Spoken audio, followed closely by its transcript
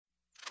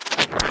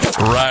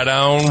Right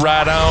on,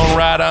 right on,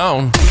 right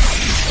on.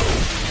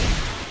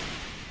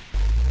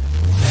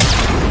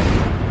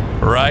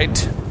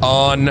 Right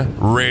on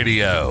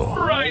radio.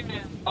 Right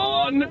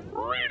on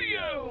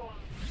radio.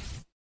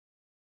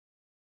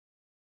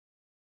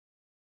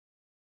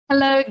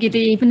 Hello, good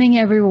evening,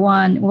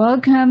 everyone.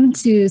 Welcome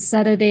to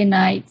Saturday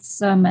Night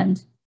Sermon.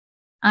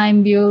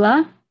 I'm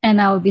Beulah,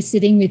 and I will be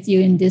sitting with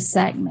you in this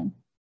segment.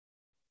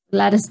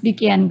 Let us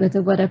begin with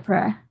a word of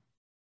prayer.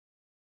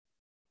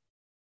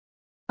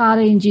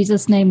 Father, in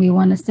Jesus' name, we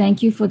want to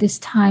thank you for this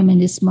time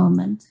and this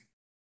moment.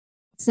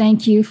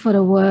 Thank you for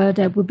the word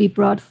that will be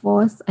brought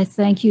forth. I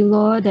thank you,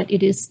 Lord, that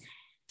it is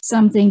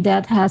something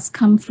that has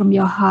come from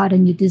your heart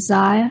and your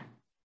desire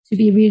to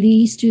be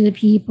released to the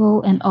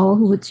people and all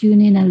who would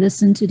tune in and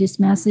listen to this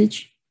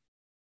message.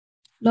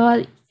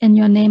 Lord, in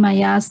your name, I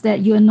ask that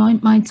you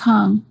anoint my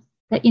tongue,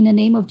 that in the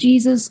name of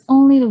Jesus,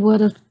 only the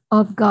word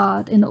of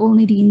God and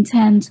only the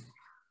intent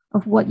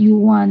of what you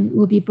want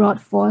will be brought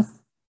forth,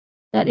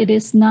 that it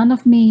is none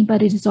of me,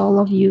 but it is all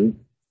of you.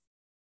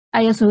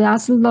 I also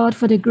ask the Lord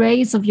for the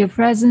grace of your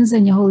presence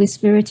and your Holy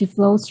Spirit to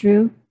flow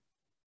through,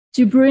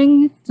 to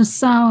bring the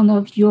sound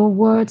of your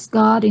words,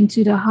 God,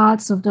 into the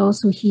hearts of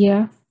those who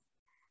hear,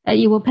 that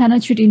you will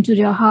penetrate into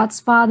their hearts,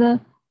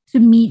 Father, to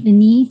meet the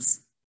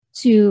needs,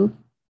 to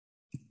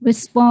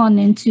respond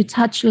and to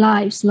touch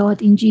lives,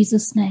 Lord, in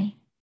Jesus' name.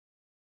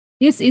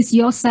 This is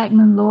your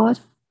segment, Lord.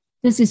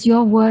 This is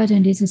your word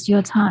and this is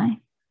your time.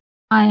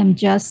 I am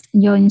just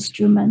your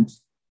instrument.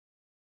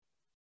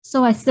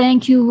 So I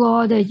thank you,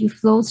 Lord, that you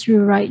flow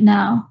through right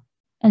now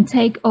and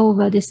take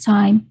over this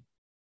time.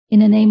 In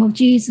the name of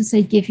Jesus,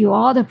 I give you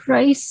all the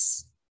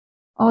praise,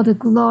 all the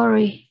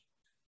glory.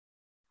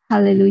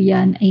 Hallelujah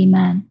and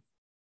amen.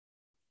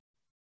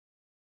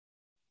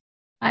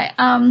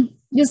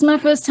 This is my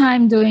first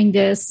time doing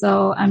this,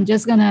 so I'm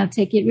just going to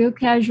take it real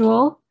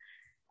casual.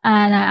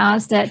 And I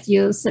ask that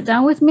you sit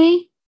down with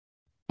me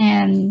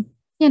and,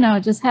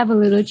 just have a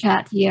little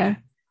chat here.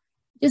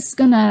 Just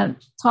going to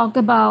talk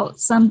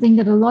about something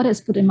that the Lord has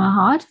put in my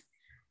heart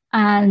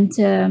and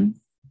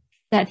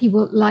that he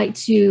would like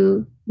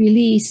to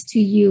release to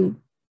you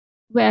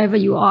wherever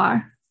you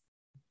are.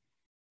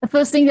 The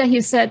first thing that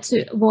he said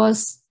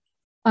was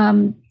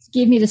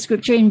give me the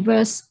scripture in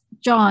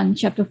John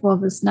chapter 4,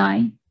 verse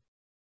 9.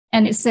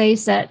 And it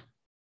says that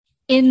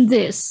in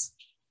this,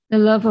 the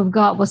love of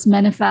God was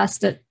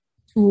manifested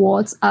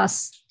towards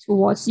us,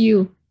 towards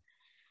you,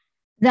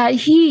 that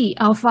he,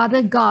 our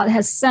Father God,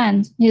 has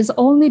sent his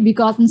only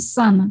begotten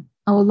Son,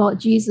 our Lord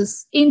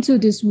Jesus, into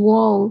this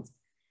world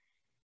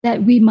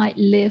that we might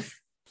live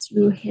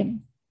through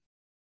him.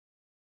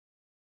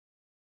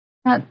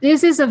 Now,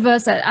 this is a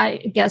verse that I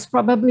guess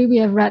probably we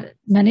have read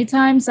many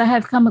times. I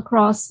have come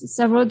across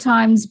several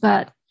times,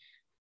 but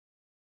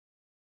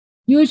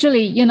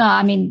usually,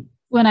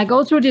 when I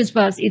go through this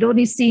verse, it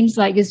only seems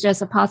like it's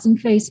just a passing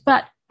phase.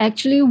 But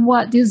actually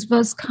what this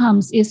verse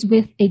comes is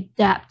with a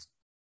depth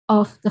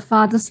of the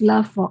Father's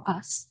love for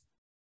us.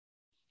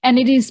 And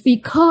it is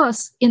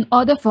because in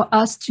order for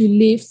us to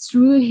live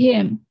through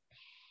him,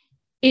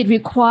 it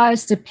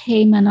requires the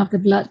payment of the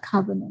blood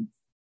covenant.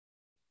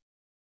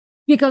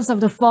 Because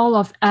of the fall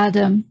of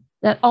Adam,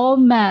 that all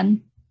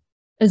man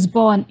is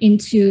born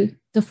into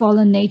the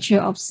fallen nature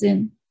of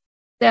sin.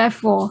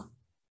 Therefore,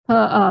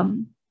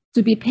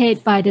 to be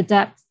paid by the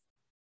debt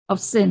of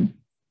sin.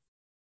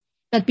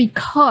 That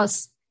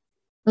because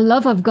the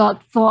love of God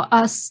for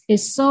us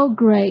is so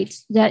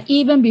great that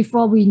even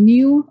before we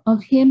knew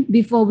of him,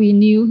 before we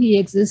knew he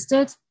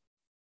existed,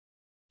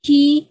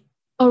 he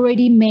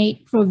already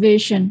made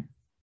provision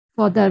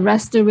for the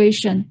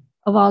restoration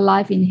of our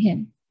life in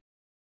him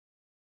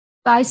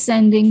by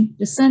sending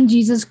the Son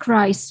Jesus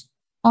Christ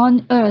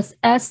on earth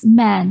as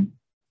man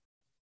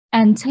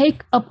and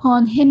take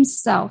upon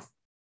himself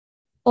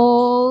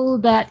all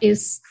that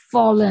is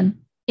fallen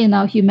in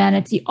our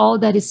humanity, all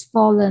that is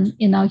fallen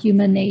in our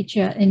human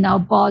nature, in our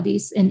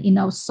bodies, and in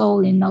our soul,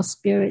 in our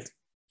spirit.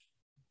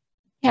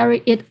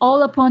 Carried it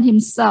all upon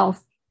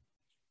himself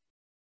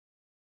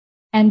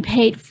and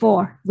paid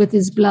for with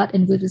his blood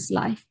and with his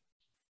life.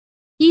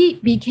 He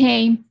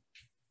became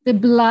the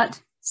blood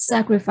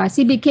sacrifice.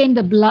 He became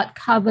the blood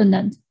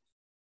covenant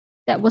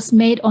that was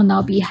made on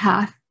our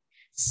behalf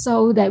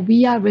so that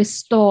we are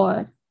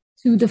restored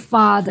to the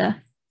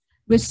Father,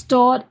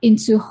 restored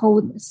into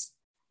wholeness,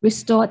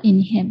 restored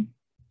in him,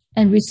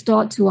 and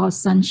restored to our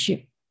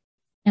sonship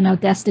and our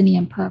destiny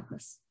and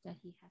purpose that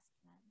he has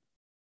planned.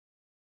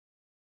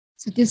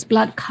 So this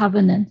blood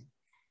covenant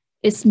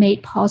is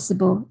made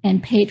possible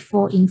and paid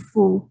for in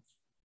full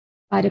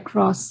by the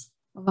cross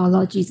of our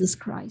Lord Jesus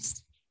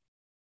Christ.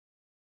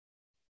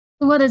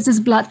 So what does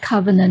this blood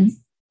covenant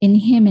in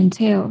him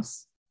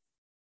entails?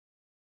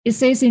 It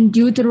says in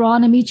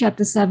Deuteronomy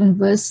chapter 7,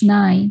 verse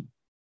 9,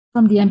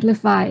 from the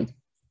Amplified,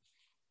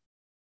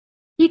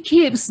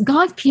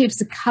 God keeps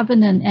the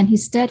covenant and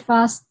his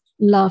steadfast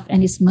love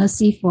and his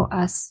mercy for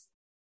us,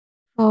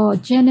 for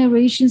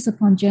generations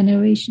upon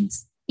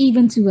generations,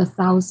 even to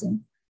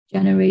 1,000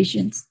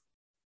 generations.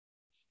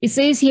 It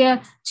says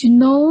here, to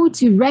know,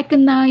 to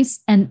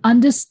recognize, and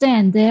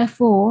understand,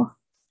 therefore,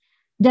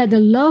 that the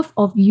love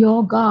of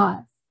your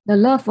God, the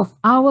love of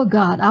our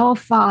God, our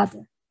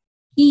Father,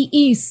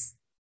 He is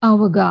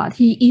our God.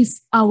 He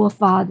is our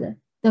Father,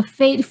 the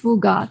faithful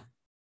God.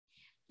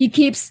 He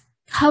keeps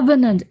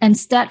covenant and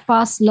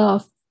steadfast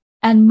love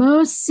and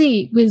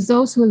mercy with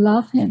those who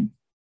love Him,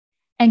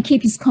 and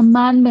keep His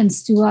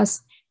commandments to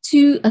us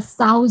to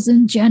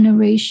 1,000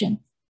 generations.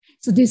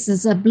 So this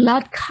is a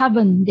blood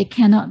covenant. They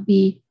cannot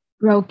be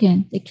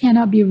broken. They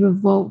cannot be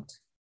revoked.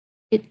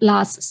 It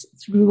lasts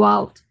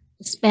throughout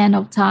the span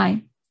of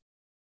time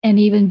and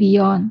even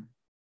beyond.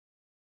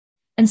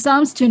 In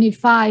Psalms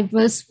 25,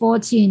 verse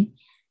 14,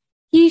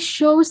 He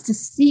shows the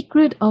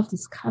secret of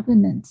this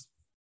covenant.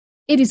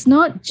 It is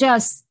not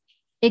just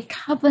a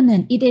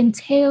covenant. It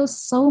entails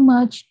so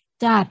much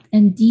depth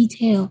and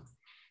detail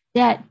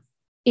that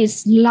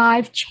is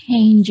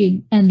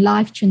life-changing and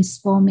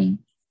life-transforming.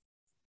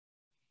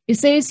 It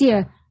says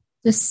here,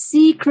 the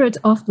secret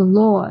of the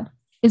Lord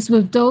is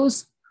with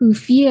those who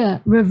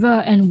fear,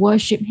 revere, and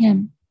worship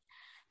Him.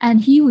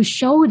 And He will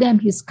show them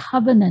His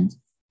covenant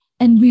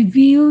and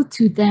reveal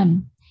to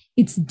them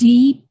its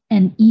deep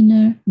and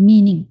inner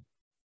meaning.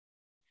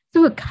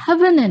 So a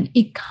covenant,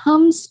 it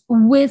comes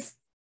with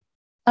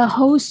a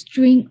whole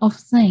string of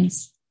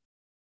things.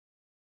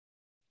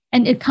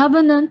 And a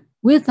covenant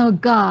with our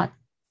God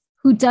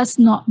who does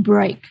not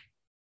break.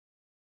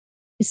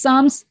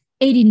 Psalms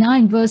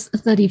 89, verse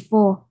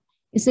 34,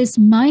 it says,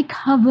 my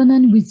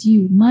covenant with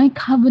you, my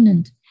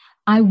covenant,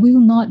 I will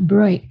not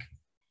break,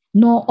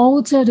 nor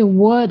alter the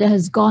word that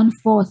has gone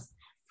forth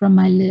from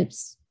my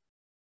lips.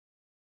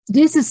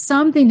 This is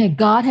something that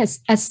God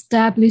has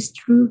established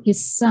through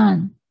His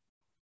Son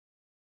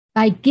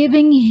by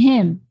giving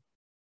Him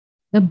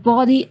the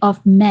body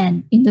of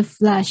man in the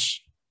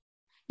flesh.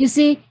 You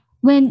see,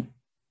 when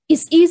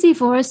it's easy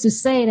for us to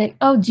say that,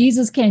 oh,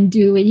 Jesus can't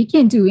do it. He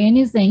can't do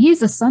anything. He's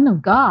the Son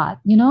of God,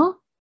 you know?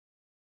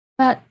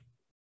 But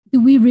do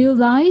we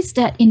realize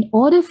that in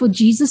order for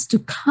Jesus to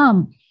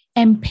come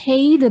and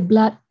pay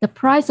the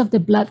price of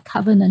the blood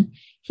covenant,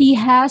 He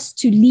has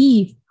to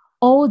leave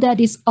all that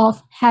is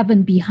of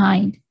heaven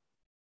behind.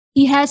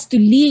 He has to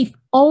leave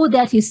all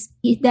that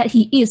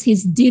He is,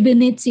 His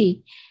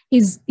divinity,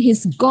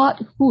 His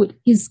Godhood,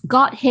 His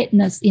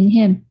Godheadness in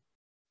Him.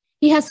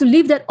 He has to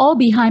leave that all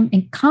behind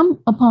and come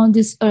upon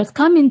this earth,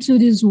 come into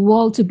this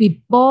world to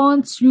be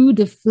born through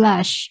the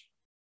flesh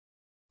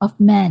of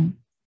man.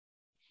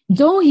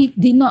 Though He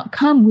did not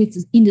come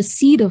in the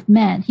seed of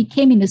man, He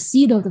came in the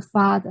seed of the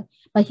Father,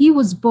 but He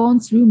was born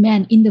through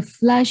man in the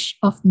flesh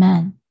of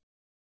man.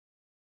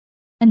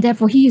 And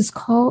therefore He is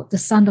called the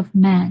Son of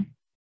Man.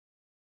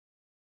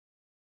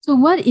 So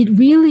what it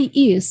really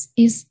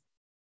is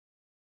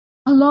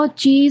our Lord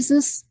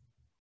Jesus,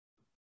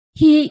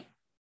 He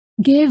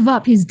gave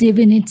up His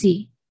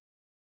divinity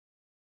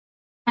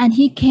and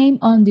He came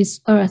on this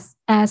earth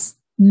as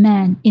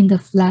man in the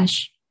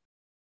flesh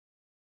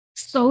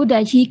so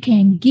that He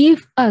can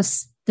give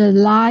us the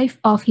life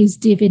of His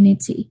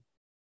divinity.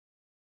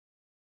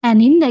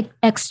 And in the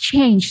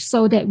exchange,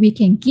 so that we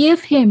can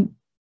give Him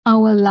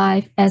our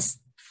life as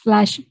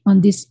flesh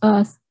on this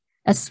earth,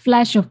 as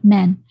flesh of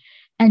man,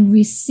 and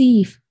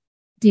receive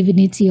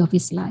divinity of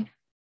His life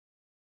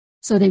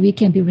so that we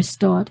can be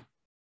restored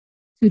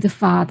to the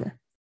Father.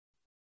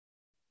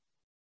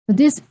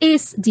 This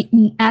is,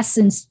 in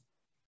essence,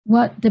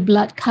 what the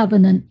blood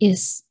covenant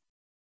is.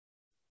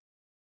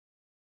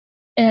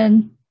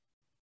 And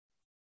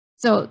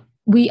so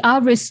we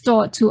are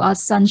restored to our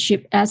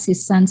sonship as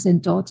His sons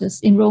and daughters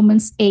in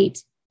Romans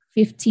 8,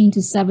 15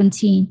 to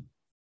 17.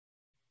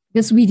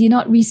 Because we did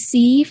not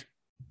receive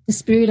the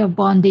spirit of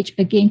bondage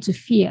again to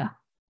fear,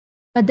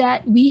 but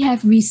that we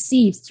have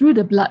received through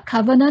the blood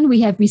covenant,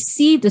 we have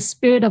received the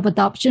spirit of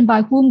adoption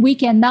by whom we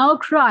can now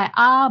cry,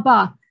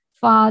 Abba,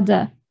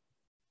 Father.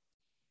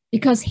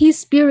 Because His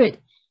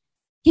Spirit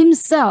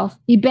Himself,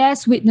 He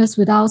bears witness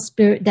with our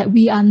spirit that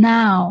we are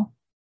now,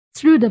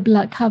 through the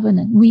blood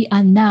covenant, we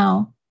are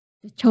now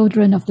the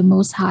children of the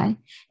Most High,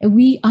 and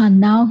we are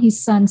now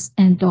His sons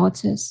and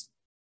daughters.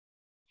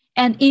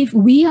 And if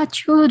we are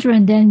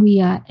children, then we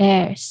are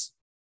heirs.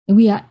 And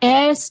we are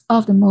heirs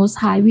of the Most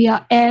High. We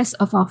are heirs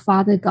of our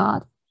Father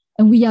God,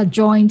 and we are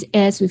joint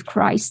heirs with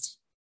Christ.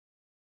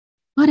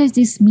 What does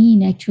this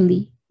mean,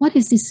 actually? What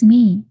does this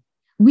mean?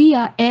 We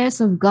are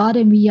heirs of God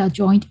and we are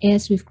joint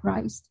heirs with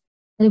Christ.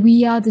 And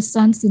we are the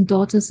sons and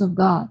daughters of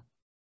God.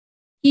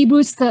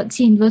 Hebrews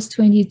 13, verse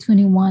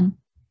 20-21.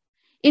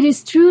 It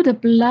is through the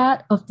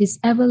blood of this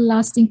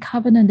everlasting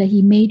covenant that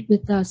He made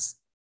with us,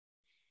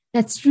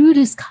 that through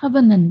this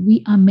covenant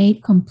we are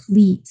made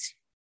complete,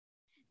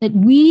 that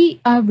we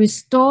are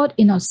restored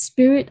in our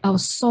spirit, our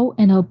soul,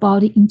 and our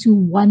body into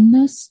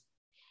oneness.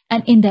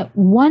 And in that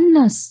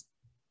oneness,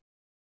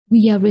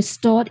 we are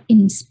restored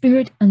in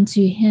spirit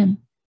unto Him,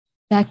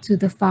 back to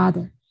the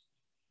Father.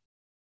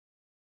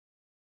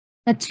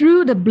 That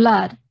through the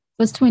blood,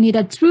 verse 20,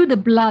 that through the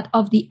blood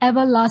of the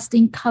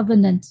everlasting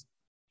covenant,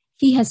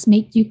 He has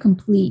made you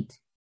complete.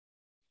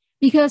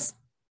 Because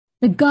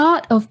The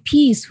God of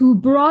peace who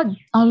brought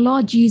our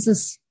Lord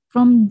Jesus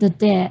from the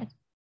dead,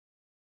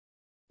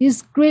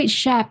 this great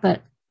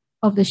shepherd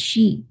of the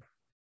sheep,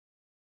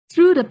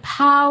 through the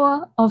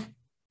power of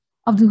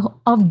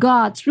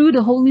God, through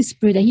the Holy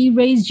Spirit, that he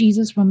raised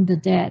Jesus from the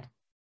dead.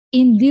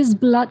 In this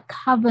blood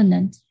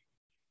covenant,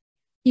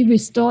 he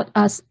restored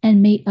us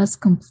and made us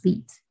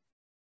complete.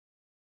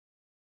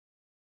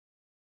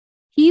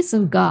 Peace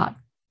of God.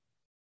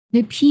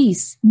 The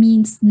peace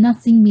means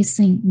nothing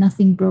missing,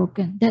 nothing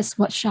broken. That's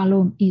what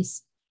shalom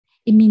is.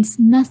 It means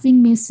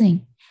nothing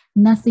missing,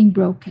 nothing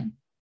broken.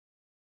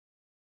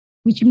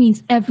 Which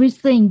means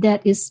everything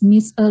that is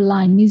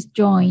misaligned,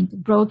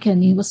 misjoined,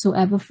 broken in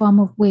whatsoever form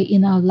of way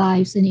in our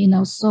lives and in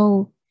our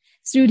soul,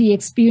 through the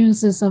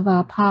experiences of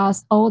our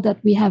past, all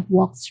that we have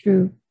walked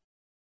through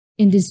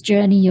in this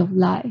journey of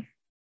life.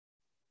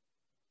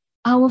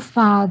 Our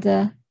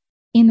Father,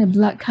 in the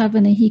blood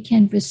covenant, he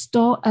can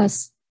restore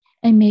us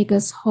and make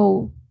us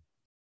whole.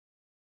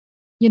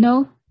 You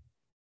know,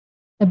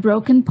 a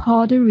broken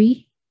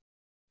pottery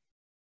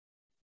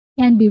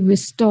can be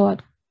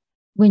restored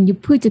when you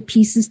put the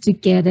pieces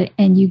together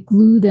and you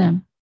glue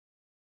them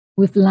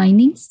with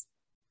linings.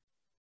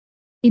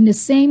 In the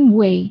same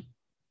way,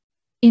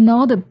 in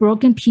all the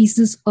broken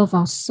pieces of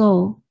our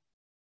soul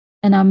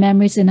and our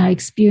memories and our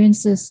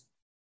experiences,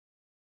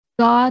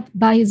 God,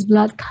 by his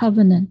blood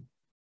covenant,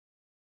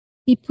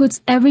 he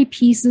puts every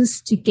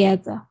pieces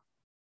together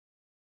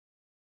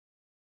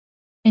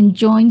and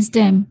joins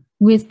them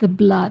with the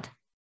blood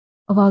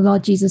of our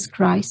Lord Jesus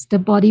Christ, the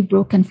body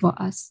broken for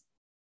us,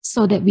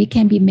 so that we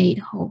can be made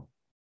whole.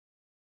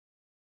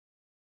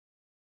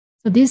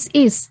 So this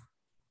is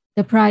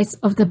the price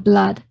of the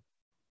blood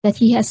that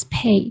he has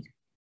paid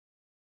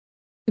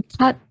to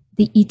cut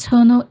the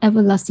eternal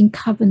everlasting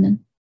covenant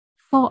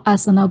for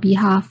us on our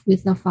behalf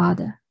with the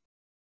Father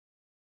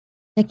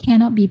that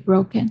cannot be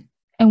broken.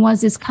 And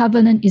once this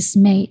covenant is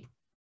made,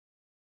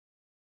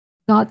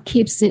 God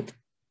keeps it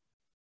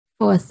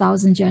for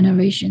 1,000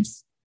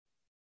 generations.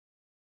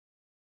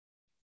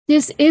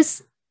 This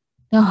is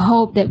the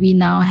hope that we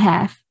now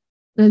have,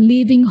 the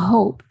living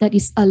hope that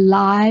is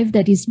alive,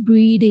 that is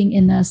breathing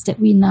in us, that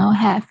we now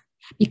have,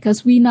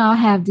 because we now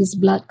have this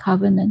blood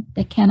covenant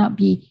that cannot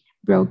be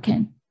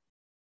broken.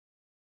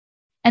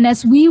 And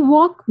as we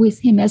walk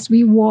with him, as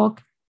we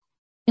walk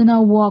in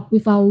our walk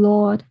with our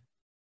Lord,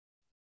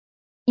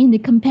 in the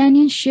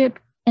companionship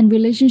and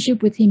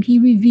relationship with him, he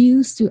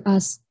reveals to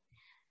us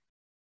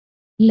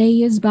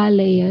layers by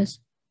layers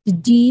the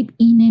deep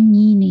inner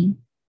meaning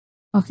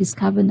of this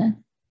covenant.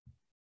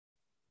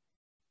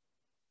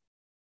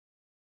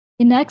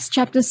 In Acts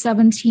chapter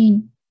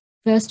 17,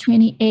 verse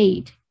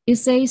 28, it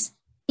says,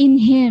 in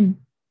him,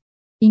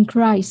 in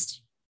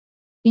Christ,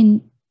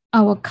 in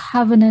our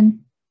covenant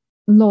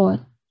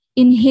Lord,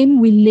 in him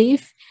we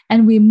live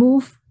and we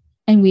move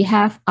and we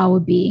have our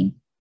being.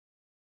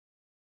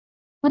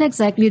 What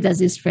exactly does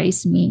this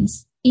phrase mean?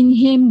 In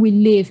him we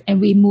live and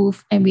we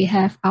move and we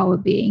have our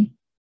being.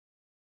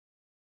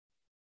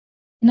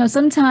 You know,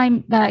 sometime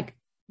back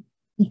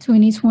in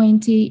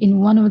 2020, in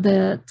one of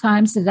the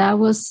times that I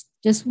was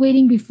just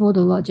waiting before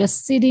the Lord,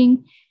 just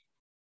sitting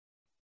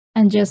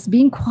and just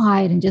being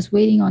quiet and just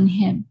waiting on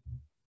him.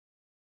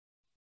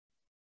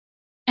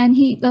 And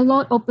the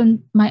Lord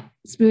opened my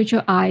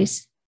spiritual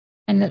eyes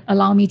and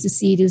allowed me to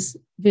see this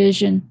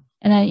vision.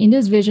 And in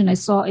this vision, I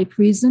saw a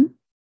prism,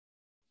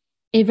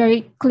 a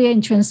very clear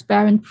and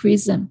transparent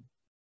prism.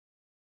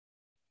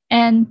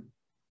 And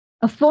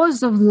a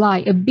force of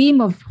light, a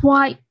beam of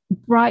white,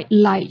 bright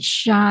light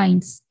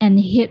shines and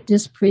hit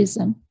this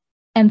prism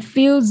and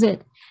fills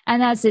it.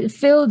 And as it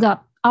filled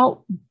up,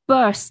 out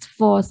burst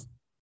forth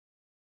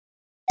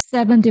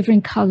 7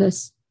 different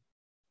colors,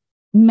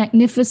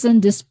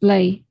 magnificent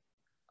display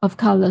of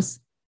colors.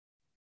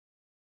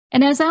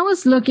 And as I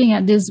was looking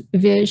at this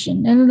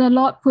vision, and the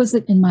Lord puts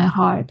it in my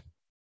heart,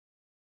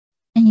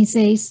 and he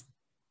says,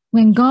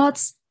 when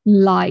God's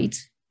light,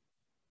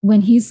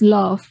 when his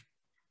love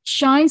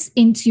shines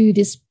into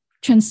this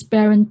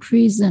transparent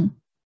prism,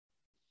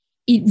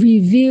 it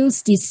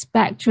reveals the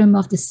spectrum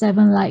of the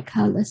 7 light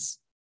colors.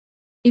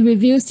 It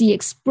reveals the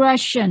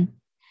expression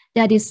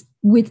that is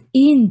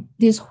within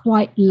this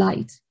white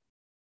light.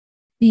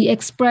 The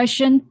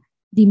expression,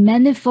 the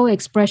manifold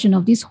expression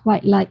of this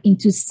white light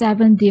into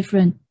 7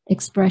 different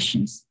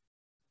expressions.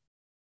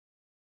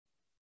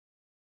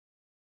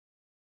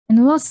 And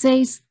the Lord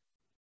says,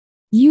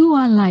 you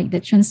are like the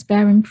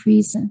transparent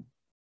prism.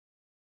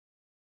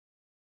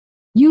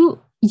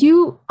 You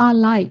are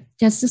like,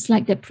 just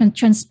like the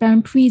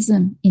transparent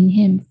prism in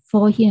him,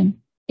 for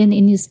him, and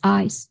in his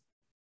eyes.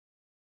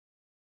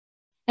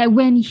 That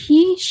when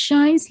he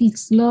shines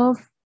his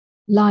love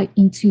light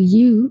into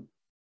you,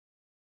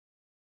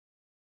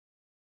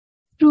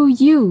 through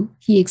you,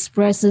 he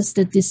expresses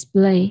the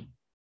display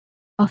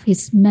of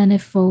his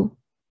manifold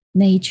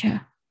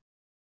nature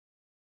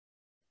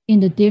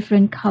in the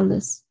different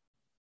colors.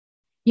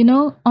 You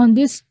know, on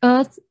this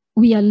earth,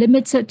 we are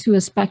limited to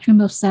a spectrum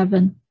of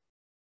 7.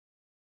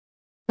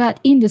 But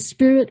in the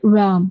spirit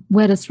realm,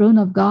 where the throne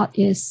of God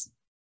is,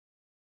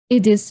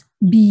 it is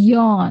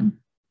beyond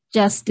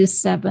just this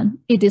 7.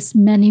 It is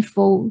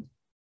manifold.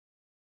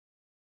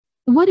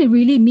 What it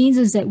really means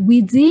is that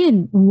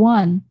within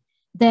one,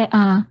 there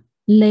are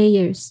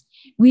layers.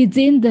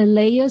 Within the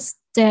layers,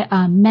 there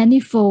are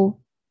manifold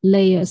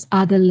layers,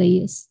 other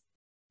layers.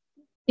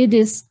 It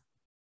is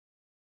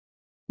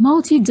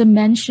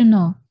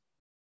multidimensional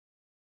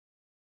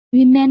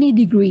in many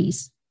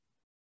degrees.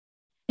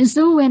 And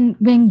so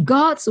when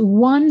God's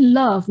one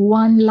love,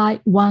 one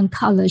light, one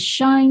color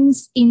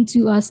shines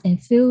into us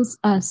and fills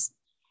us,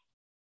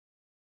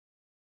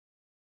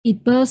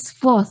 it bursts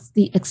forth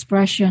the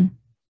expression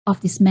of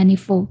this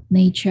manifold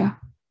nature.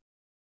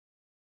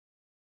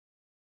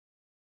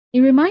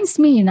 It reminds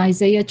me in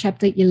Isaiah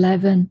chapter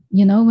 11,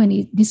 when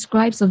it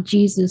describes of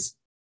Jesus,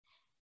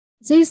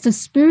 it says, the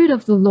Spirit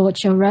of the Lord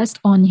shall rest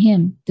on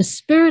him, the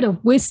Spirit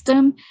of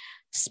wisdom,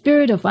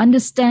 Spirit of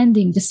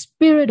understanding, the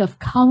Spirit of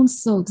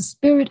counsel, the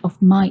Spirit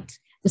of might,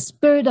 the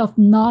Spirit of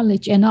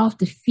knowledge and of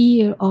the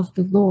fear of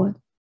the Lord.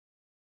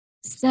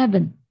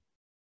 7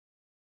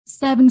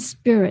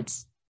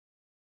 spirits,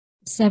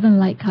 7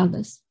 light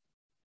colors.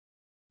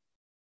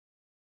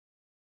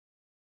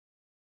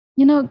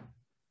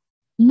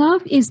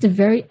 Love is the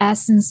very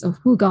essence of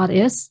who God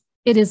is.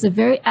 It is the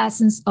very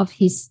essence of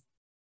his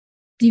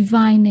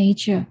divine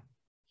nature,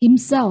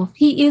 himself.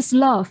 He is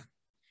love,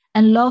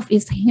 and love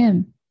is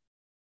him.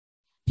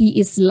 He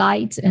is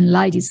light, and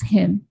light is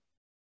him.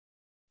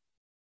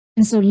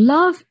 And so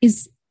love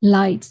is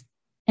light,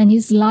 and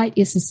his light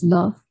is his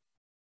love.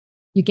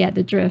 You get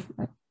the drift,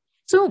 right?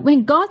 So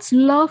when God's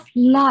love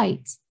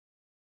light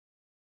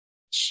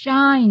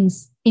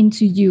shines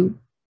into you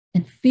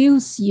and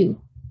fills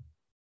you,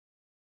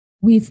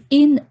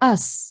 within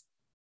us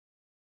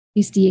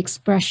is the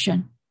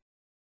expression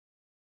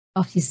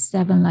of his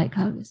 7 light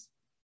colors.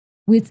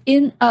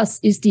 Within us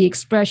is the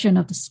expression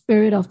of the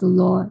Spirit of the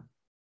Lord,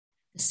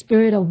 the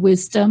Spirit of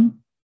wisdom,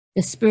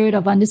 the Spirit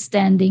of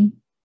understanding,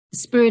 the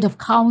Spirit of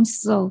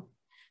counsel,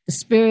 the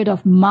Spirit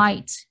of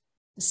might,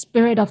 the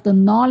Spirit of the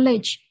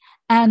knowledge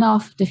and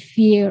of the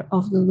fear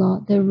of the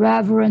Lord, the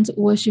reverent,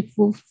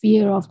 worshipful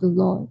fear of the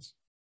Lord.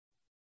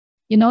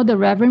 The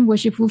reverent,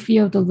 worshipful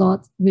fear of the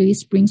Lord really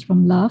springs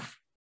from love.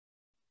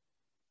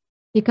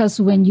 Because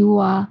when you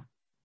are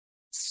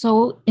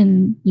so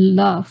in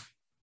love,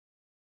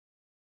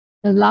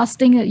 the last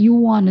thing that you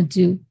want to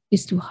do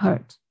is to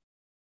hurt.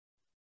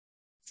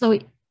 So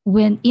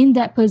when in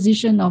that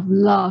position of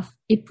love,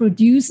 it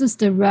produces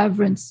the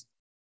reverence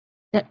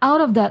that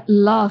out of that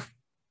love,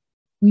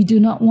 we do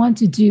not want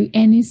to do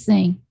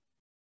anything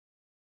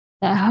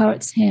that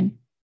hurts him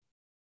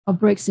or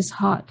breaks his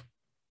heart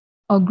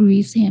or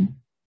grieves him.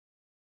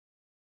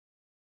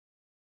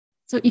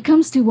 So it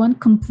comes to one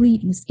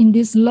completeness. In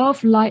this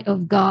love light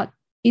of God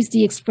is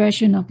the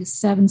expression of the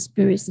 7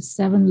 spirits, the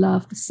 7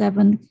 love, the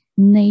 7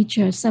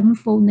 nature,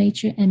 7-fold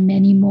nature, and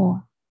many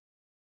more.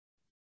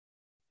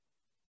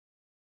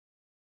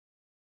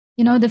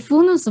 The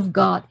fullness of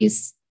God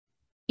is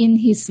in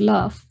his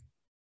love.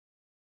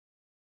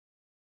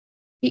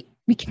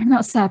 We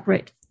cannot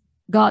separate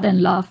God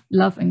and love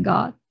and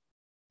God.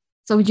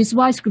 So which is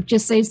why scripture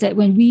says that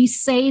when we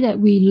say that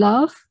we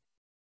love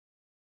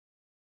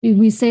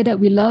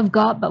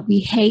God, but we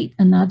hate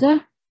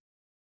another,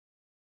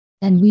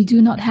 then we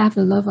do not have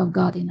the love of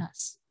God in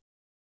us.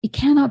 It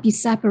cannot be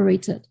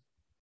separated.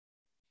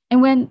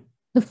 And when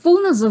the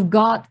fullness of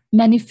God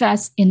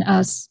manifests in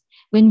us,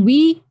 when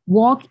we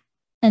walk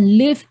and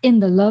live in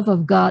the love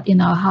of God in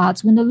our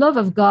hearts, when the love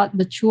of God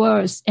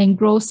matures and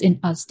grows in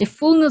us, the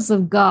fullness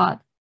of God,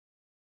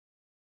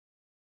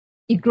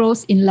 it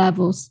grows in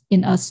levels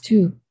in us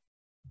too.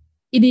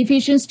 In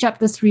Ephesians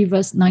chapter 3,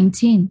 verse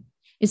 19,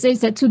 it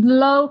says that to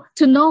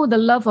know the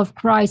love of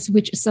Christ,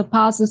 which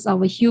surpasses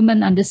our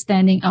human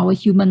understanding, our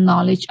human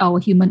knowledge, our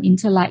human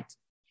intellect.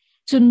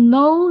 To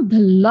know the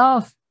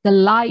love, the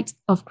light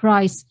of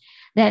Christ,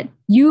 that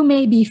you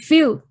may be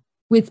filled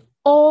with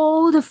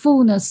all the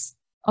fullness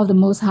of the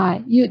Most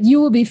High.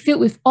 You will be filled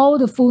with all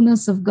the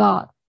fullness of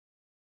God.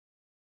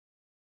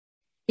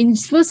 In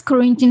 1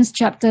 Corinthians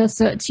chapter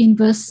 13,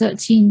 verse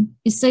 13,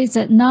 it says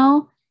that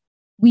now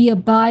we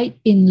abide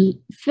in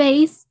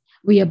faith,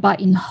 we abide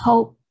in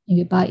hope, and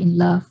we abide in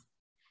love.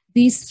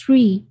 These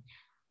 3,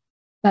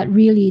 but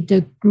really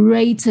the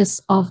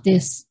greatest of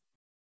this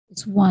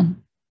is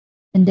one,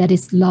 and that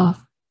is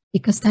love,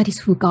 because that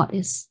is who God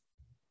is.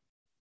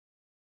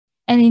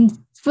 And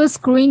in 1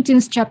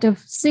 Corinthians chapter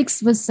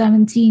 6, verse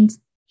 17,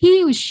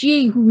 he or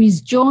she who is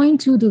joined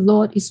to the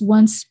Lord is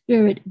one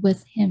spirit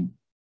with him.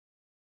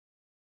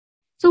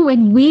 So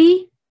when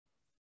we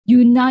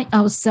unite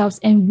ourselves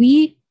and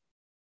we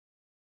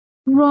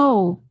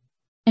grow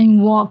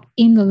and walk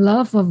in the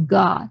love of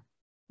God,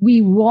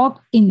 we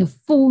walk in the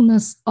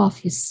fullness of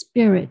his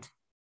Spirit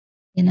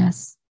in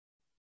us.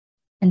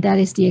 And that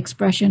is the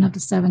expression of the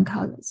 7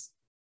 colors.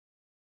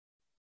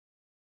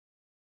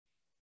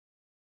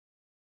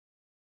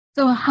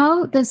 So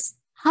how does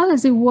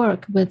it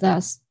work with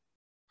us?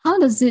 How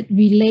does it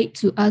relate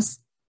to us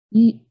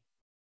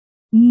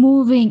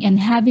moving and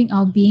having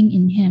our being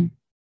in him?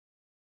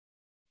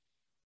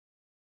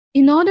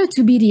 In order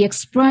to be the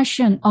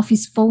expression of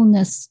His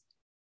fullness,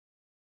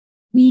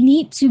 we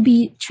need to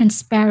be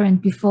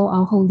transparent before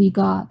our holy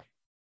God.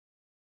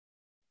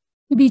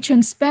 To be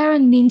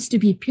transparent means to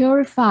be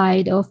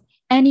purified of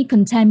any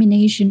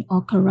contamination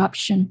or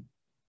corruption.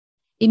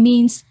 It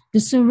means the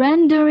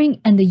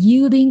surrendering and the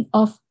yielding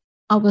of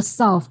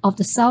ourself, of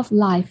the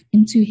self-life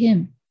into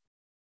Him.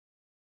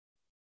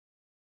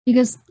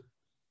 Because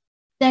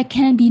there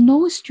can be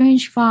no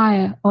strange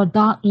fire or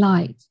dark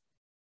light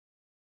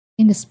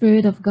in the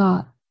Spirit of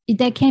God.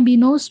 There can be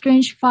no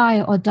strange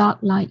fire or dark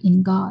light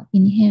in God,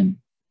 in Him,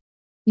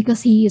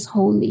 because He is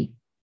holy.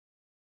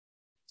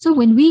 So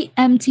when we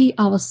empty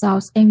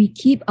ourselves and we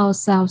keep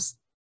ourselves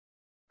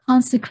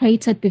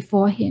consecrated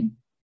before Him,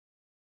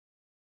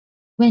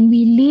 when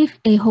we live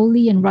a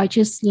holy and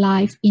righteous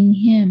life in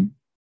Him,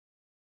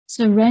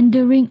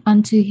 surrendering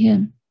unto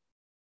Him,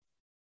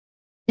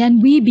 then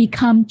we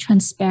become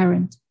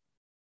transparent.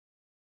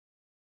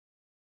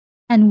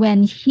 And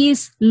when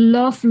His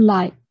love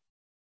light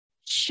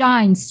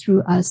shines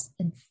through us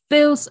and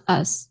fills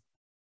us,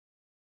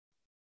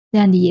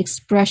 then the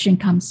expression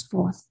comes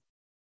forth.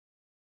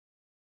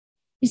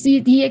 You see,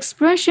 the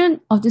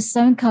expression of the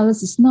 7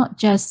 colors is not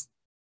just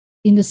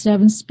in the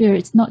 7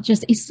 spirits,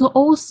 it's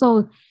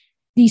also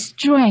the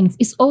strength,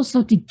 it's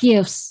also the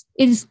gifts,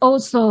 it is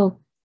also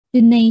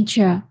the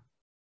nature.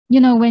 You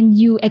know, when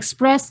you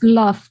express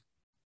love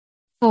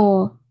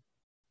for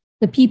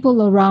the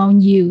people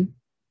around you,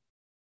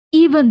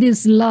 even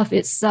this love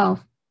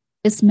itself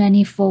is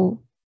manifold.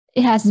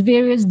 It has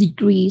various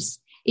degrees.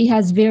 It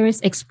has various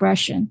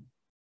expression.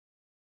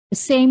 The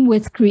same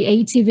with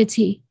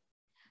creativity.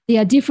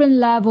 There are different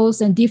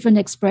levels and different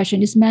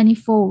expression. It's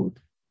manifold.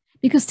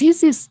 Because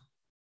this is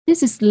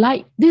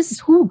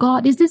who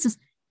God is. This is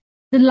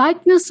the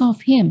likeness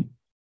of Him.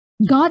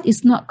 God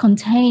is not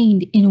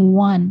contained in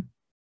one.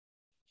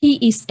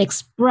 He is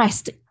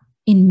expressed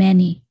in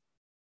many.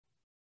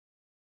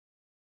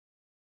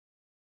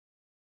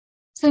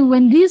 So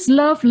when this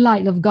love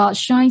light of God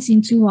shines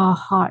into our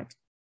heart,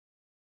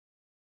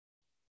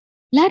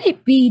 let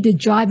it be the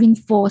driving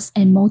force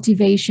and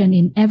motivation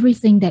in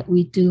everything that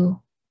we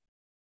do.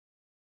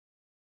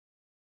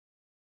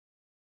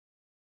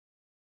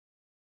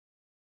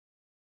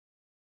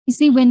 You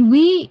see, when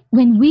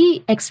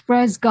we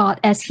express God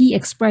as He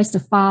expressed the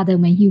Father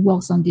when He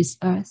walks on this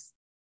earth,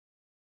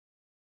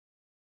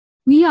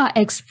 we are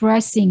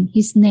expressing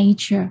His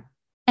nature,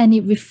 and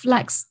it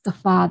reflects the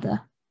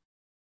Father.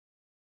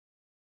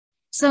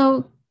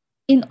 So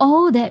in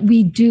all that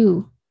we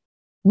do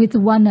with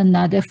one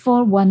another,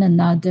 for one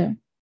another,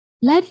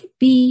 let it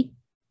be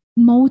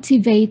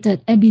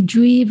motivated and be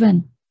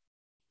driven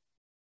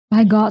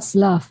by God's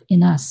love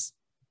in us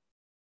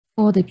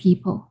for the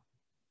people.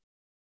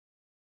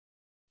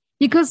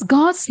 Because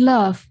God's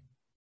love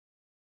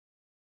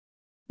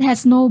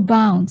has no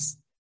bounds.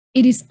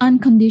 It is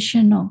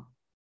unconditional.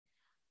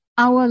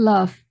 Our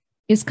love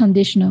is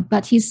conditional,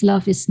 but His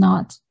love is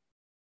not.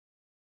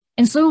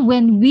 And so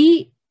when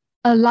we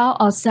allow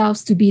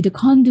ourselves to be the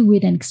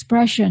conduit and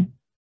expression,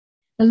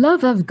 the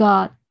love of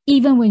God,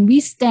 even when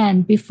we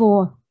stand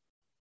before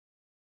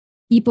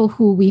people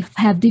who we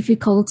have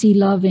difficulty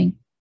loving,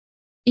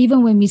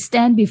 even when we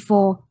stand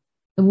before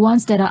the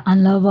ones that are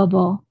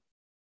unlovable,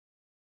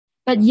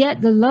 but yet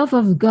the love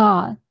of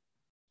God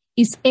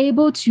is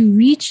able to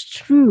reach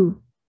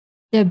through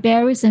the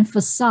barriers and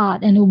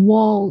facade and the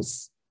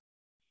walls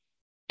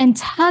and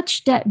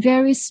touch that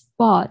very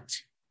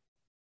spot,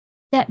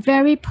 that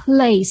very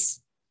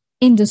place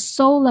in the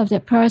soul of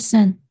that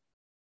person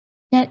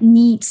that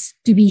needs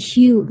to be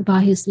healed by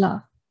His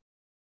love.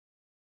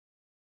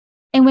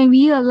 And when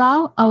we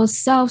allow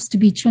ourselves to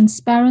be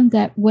transparent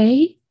that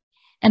way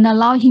and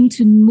allow Him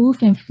to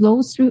move and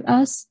flow through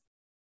us,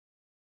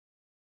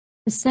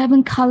 the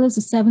 7 colors,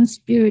 the 7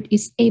 spirit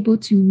is able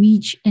to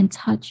reach and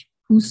touch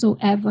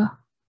whosoever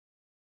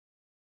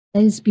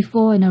that is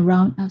before and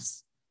around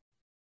us.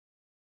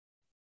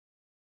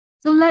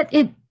 So let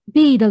it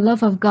be the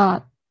love of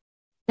God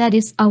that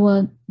is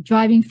our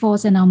driving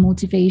force and our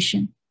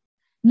motivation.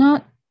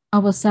 Not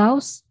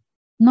ourselves,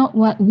 not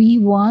what we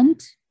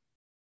want,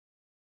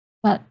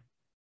 but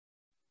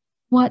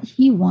what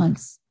He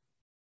wants.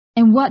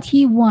 And what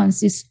He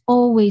wants is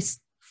always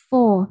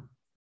for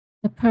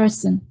the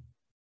person.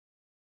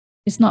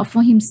 It's not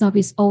for Himself,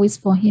 it's always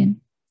for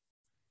Him.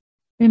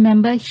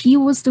 Remember, He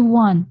was the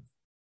one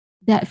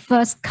that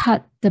first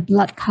cut the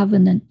blood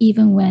covenant,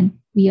 even when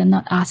we are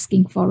not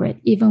asking for it,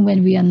 even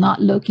when we are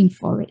not looking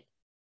for it.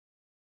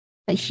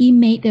 But He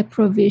made the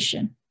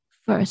provision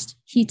first.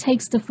 He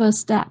takes the first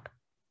step.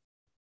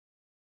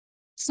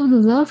 So the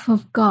love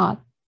of God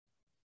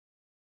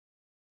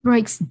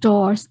breaks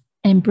doors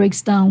and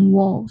breaks down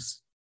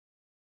walls.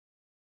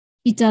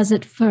 He does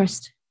it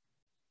first.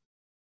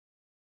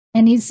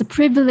 And it's a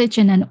privilege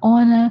and an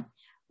honor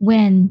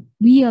when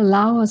we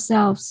allow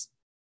ourselves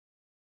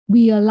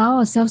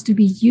to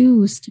be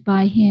used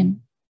by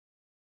Him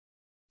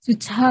to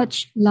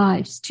touch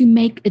lives, to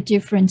make a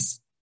difference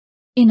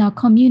in our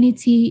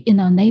community, in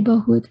our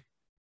neighborhood,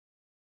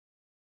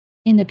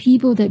 in the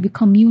people that we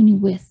commune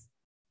with.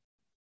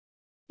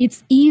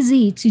 It's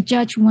easy to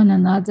judge one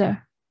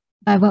another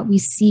by what we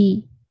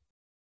see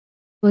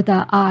with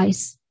our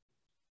eyes.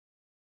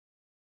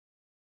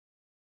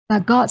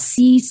 But God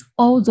sees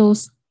all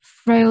those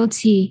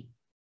frailty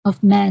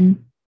of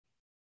man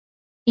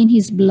in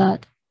his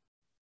blood.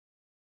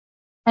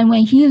 And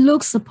when he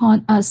looks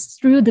upon us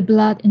through the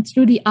blood and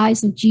through the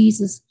eyes of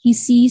Jesus, he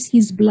sees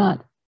his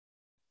blood.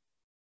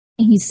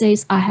 And he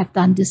says, I have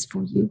done this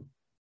for you.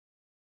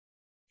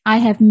 I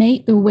have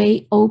made the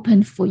way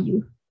open for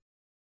you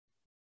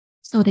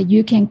so that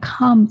you can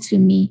come to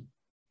me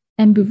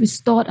and be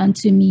restored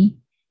unto me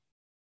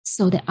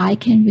so that I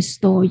can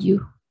restore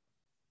you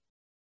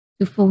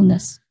to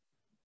fullness.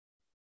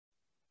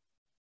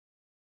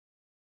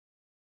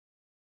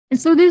 And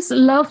so this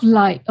love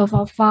light of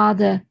our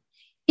Father,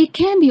 it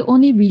can be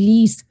only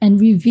released and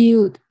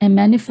revealed and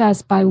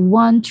manifest by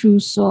one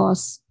true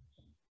source,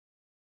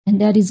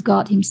 and that is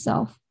God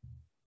himself.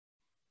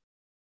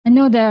 I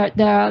know there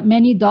are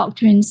many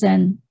doctrines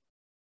and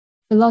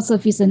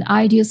philosophies and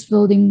ideas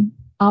floating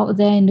out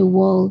there in the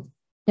world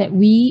that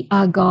we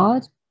are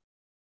God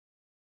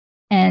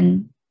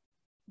and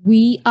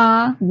we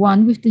are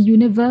one with the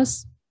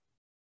universe.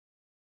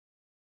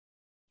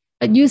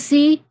 But you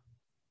see,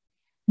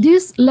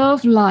 this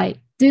love light,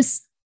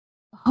 this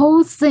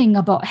whole thing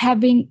about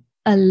having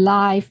a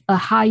life, a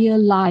higher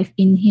life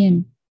in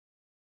him,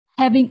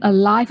 having a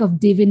life of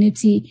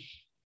divinity,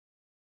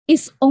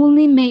 is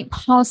only made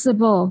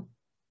possible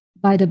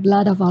by the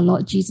blood of our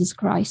Lord Jesus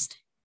Christ.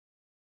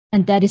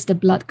 And that is the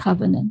blood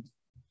covenant.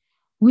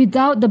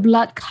 Without the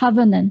blood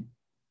covenant,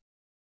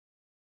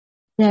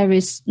 there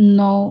is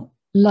no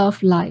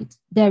love light.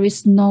 There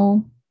is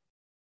no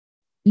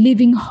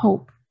living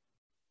hope.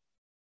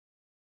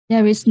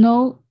 There is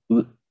no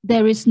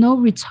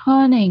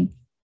returning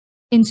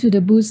into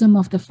the bosom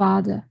of the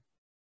Father.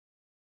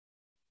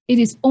 It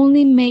is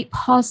only made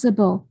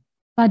possible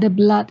by the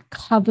blood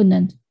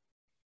covenant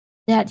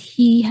that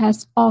he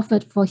has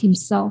offered for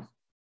himself.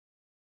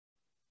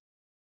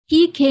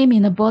 He came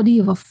in a body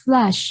of a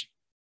flesh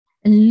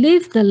and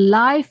lived the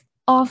life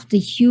of the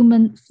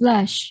human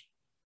flesh,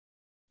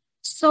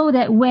 so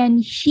that when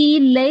he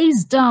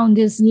lays down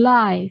this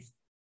life,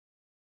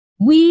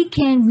 we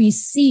can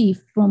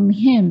receive from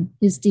him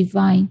his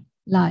divine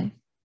life.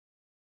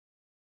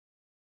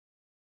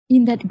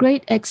 In that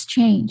great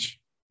exchange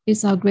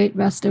is our great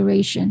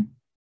restoration.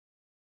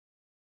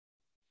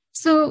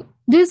 So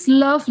this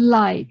love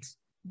light,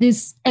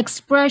 this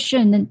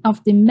expression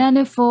of the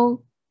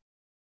manifold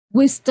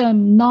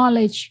wisdom,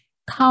 knowledge,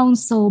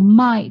 counsel,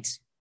 might,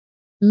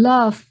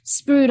 love,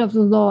 Spirit of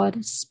the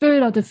Lord,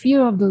 Spirit of the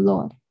fear of the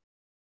Lord,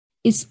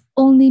 is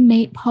only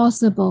made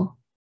possible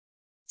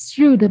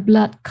through the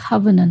blood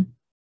covenant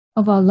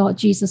of our Lord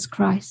Jesus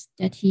Christ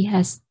that he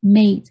has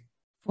made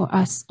for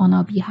us on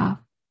our behalf.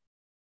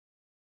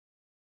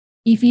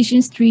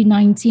 Ephesians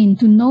 3:19,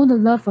 to know the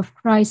love of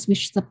Christ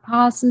which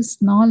surpasses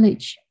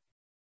knowledge,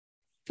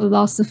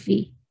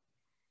 philosophy,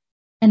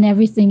 and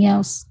everything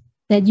else,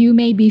 that you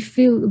may be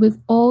filled with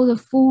all the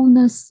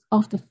fullness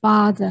of the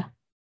Father.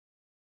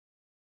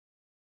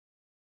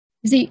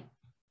 You see,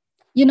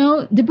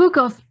 the book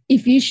of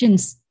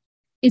Ephesians,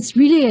 it's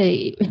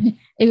really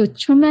a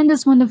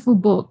tremendous, wonderful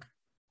book.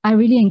 I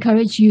really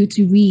encourage you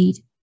to read.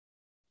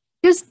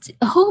 Because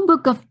the whole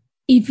book of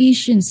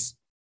Ephesians,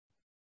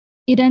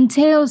 it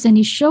entails and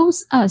it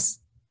shows us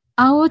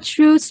our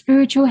true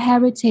spiritual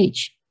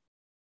heritage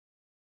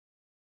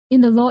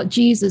in the Lord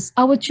Jesus,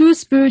 our true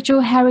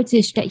spiritual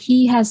heritage that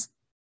he has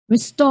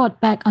restored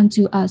back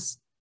unto us.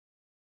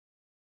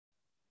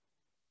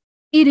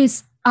 It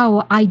is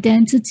our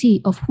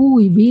identity of who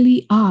we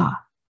really are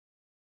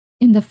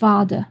in the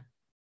Father.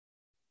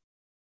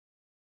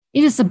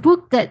 It is a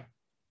book that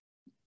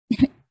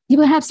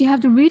perhaps you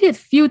have to read it a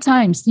few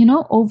times,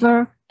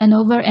 over and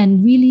over,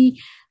 and really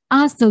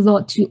ask the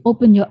Lord to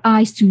open your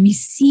eyes to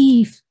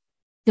receive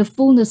the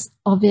fullness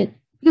of it.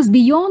 Because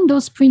beyond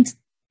those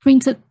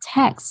printed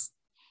texts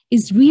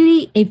is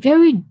really a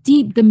very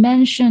deep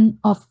dimension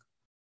of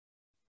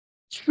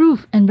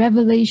truth and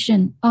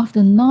revelation of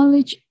the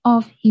knowledge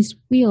of his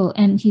will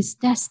and his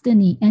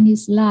destiny and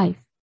his life.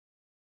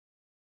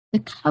 The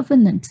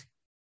covenant.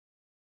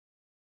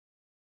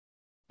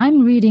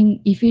 I'm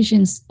reading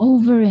Ephesians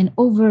over and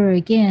over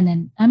again,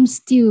 and I'm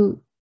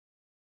still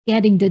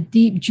getting the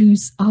deep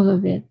juice out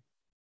of it.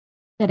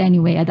 But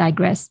anyway, I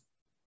digress.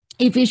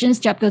 Ephesians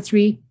chapter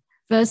 3,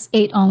 verse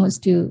 8 onwards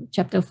to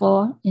chapter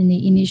 4 in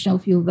the initial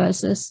few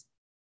verses.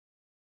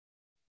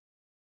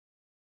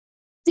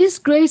 This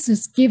grace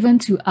is given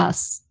to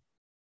us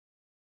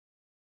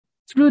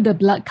through the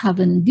blood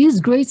covenant. This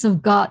grace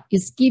of God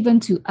is given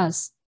to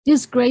us.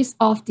 This grace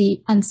of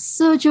the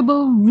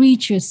unsearchable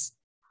riches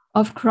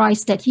of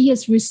Christ that he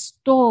has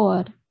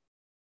restored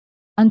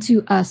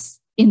unto us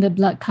in the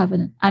blood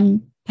covenant.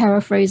 I'm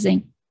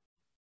paraphrasing.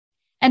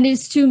 And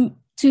it's to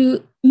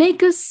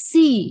make us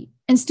see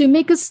and to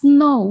make us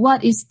know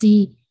what is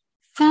the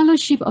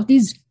fellowship of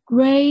this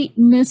great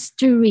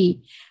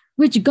mystery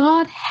which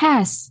God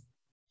has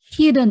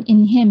hidden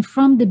in him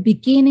from the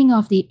beginning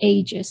of the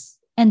ages.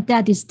 And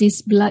that is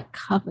this blood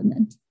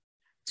covenant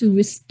to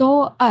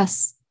restore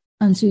us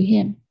unto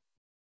him.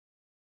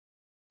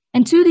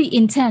 And to the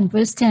intent,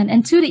 verse 10,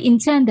 and to the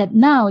intent that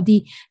now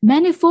the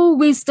manifold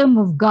wisdom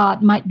of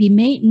God might be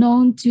made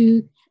known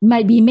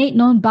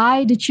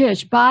by the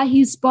church, by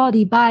his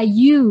body, by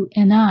you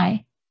and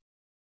I,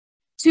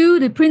 to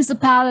the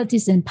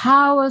principalities and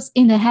powers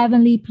in the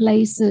heavenly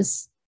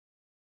places.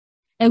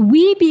 And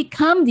we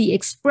become the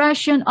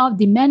expression of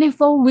the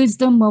manifold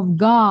wisdom of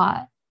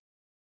God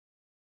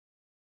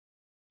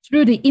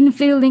through the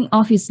infilling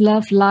of his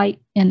love light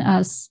in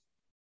us.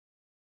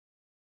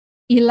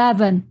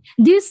 11.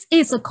 This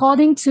is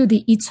according to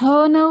the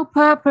eternal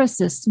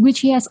purposes which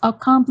he has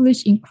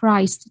accomplished in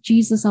Christ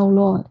Jesus our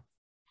Lord.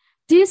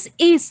 This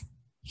is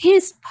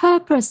his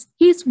purpose,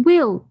 his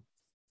will.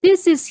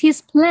 This is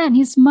his plan,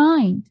 his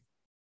mind.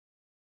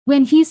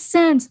 When he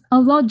sent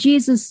our Lord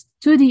Jesus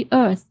to the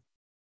earth,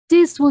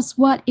 this was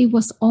what it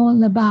was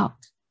all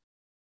about.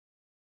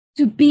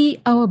 To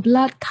be our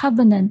blood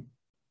covenant,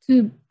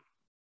 to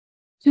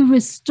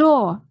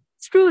restore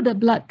through the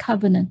blood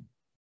covenant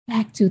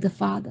back to the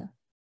Father.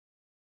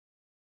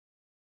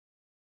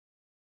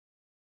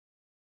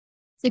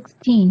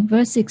 16,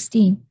 verse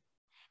 16.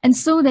 And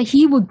so that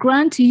he would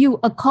grant to you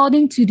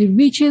according to the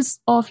riches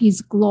of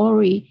his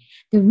glory,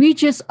 the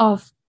riches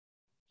of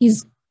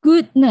his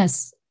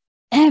goodness,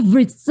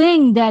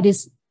 everything that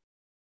is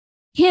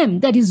him,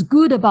 that is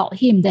good about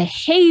him, the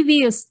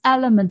heaviest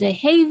element, the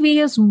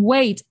heaviest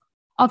weight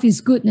of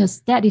his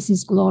goodness, that is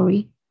his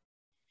glory.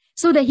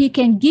 So that he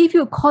can give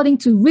you according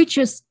to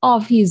riches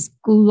of his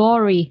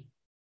glory,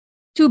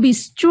 to be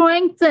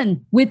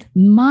strengthened with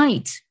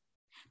might,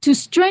 to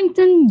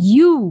strengthen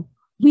you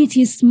with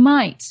his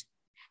might,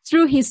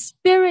 through his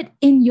spirit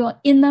in your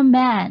inner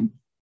man,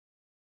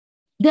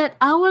 that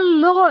our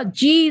Lord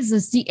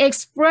Jesus, the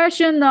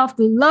expression of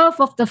the love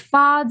of the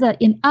Father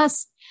in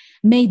us,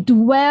 may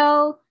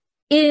dwell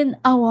in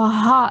our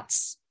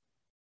hearts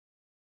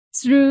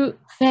through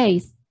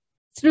faith,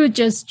 through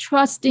just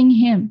trusting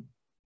him.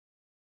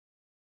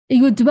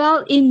 It will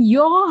dwell in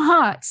your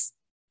hearts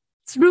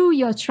through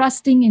your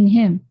trusting in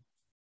him,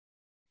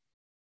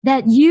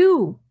 that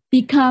you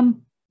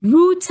become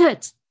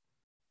rooted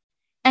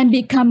and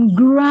become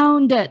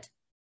grounded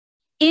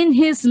in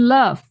his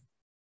love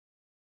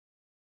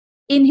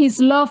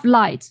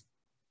light.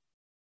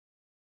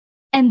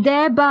 And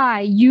thereby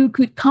you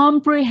could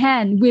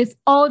comprehend with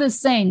all the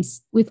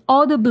saints, with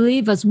all the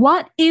believers,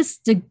 what is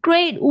the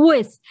great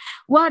width,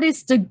 what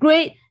is the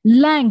great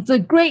length, the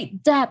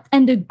great depth,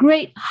 and the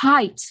great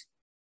height.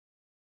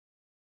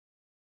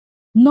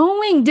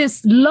 Knowing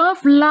this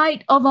love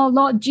light of our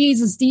Lord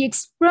Jesus, the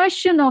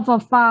expression of our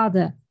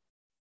Father,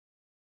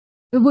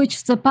 which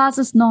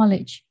surpasses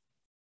knowledge,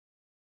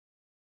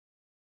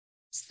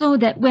 so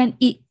that when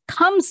it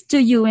comes to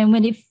you and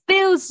when it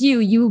fills you,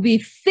 you will be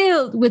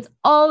filled with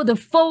all the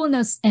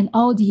fullness and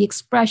all the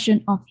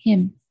expression of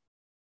him.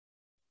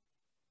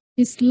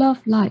 His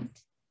love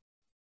light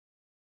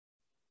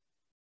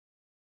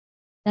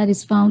that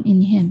is found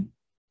in him.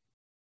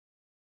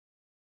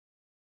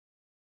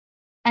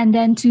 And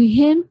then to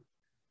him,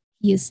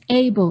 he is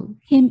able,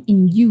 him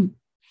in you,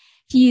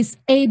 he is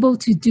able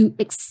to do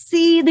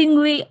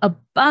exceedingly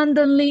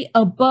abundantly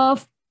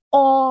above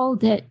all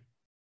that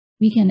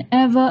we can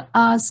ever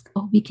ask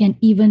or we can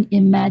even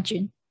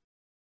imagine,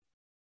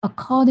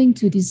 according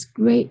to this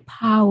great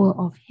power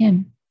of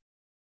him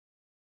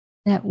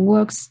that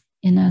works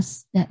in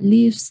us, that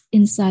lives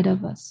inside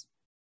of us.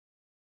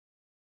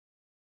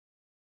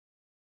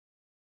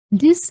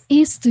 This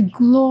is the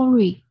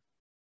glory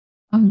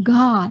of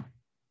God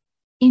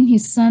in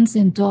his sons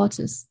and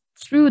daughters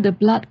through the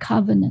blood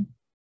covenant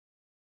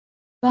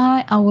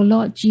by our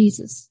Lord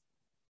Jesus,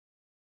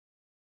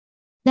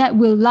 that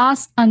will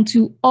last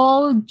unto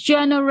all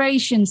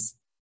generations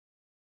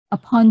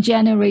upon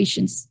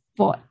generations,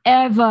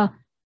 forever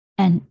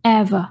and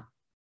ever.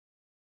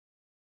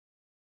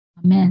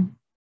 Amen.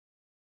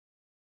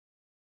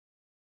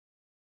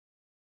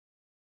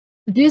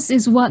 This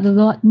is what the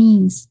Lord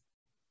means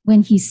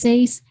when he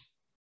says,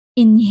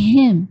 in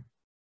him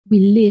we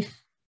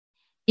live,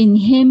 in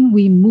him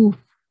we move,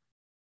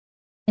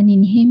 and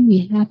in him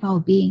we have our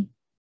being.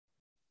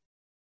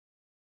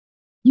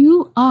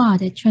 You are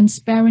the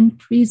transparent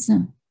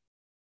prism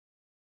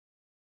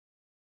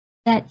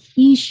that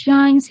he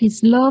shines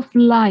his love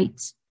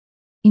light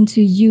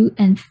into you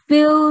and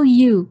fill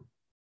you,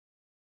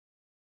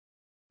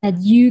 that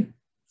you,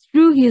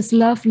 through his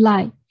love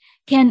light,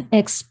 can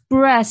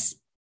express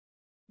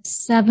the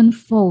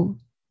sevenfold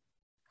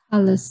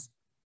colors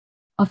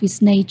of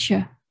his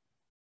nature,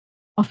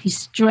 of his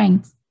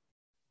strength,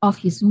 of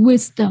his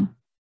wisdom,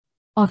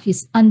 of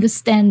his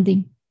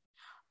understanding,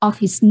 of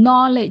his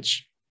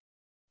knowledge,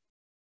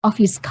 of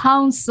his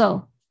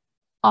counsel,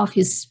 of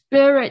his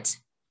spirit,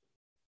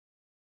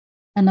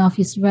 and of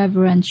his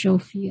reverential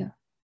fear.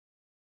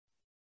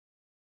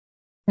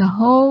 The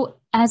whole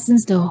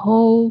essence, the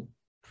whole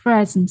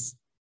presence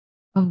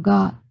of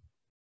God.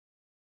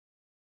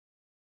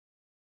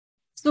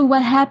 So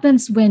what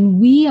happens when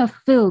we are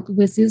filled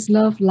with his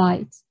love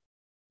light?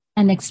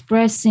 and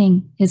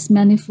expressing his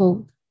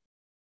manifold.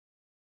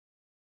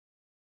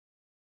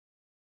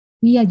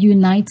 We are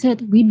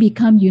united, we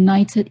become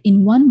united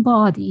in one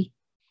body,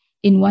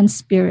 in one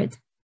spirit,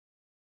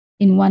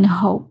 in one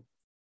hope.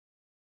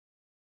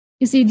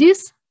 You see,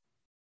 this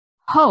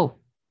hope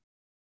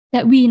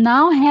that we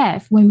now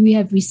have when we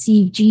have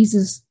received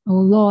Jesus, our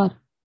Lord,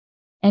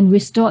 and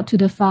restored to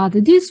the Father,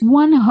 this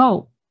one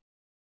hope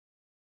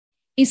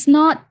is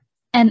not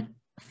an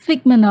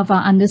figment of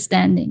our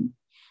understanding.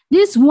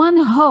 This one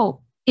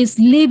hope is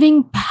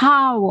living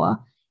power,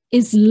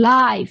 is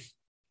life.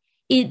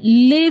 It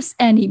lives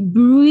and it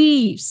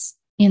breathes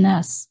in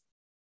us.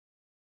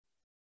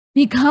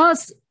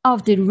 Because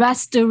of the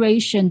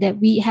restoration that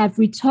we have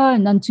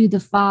returned unto the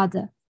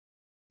Father,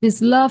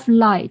 this love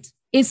light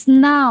is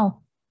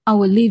now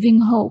our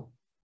living hope.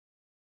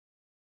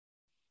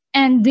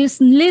 And this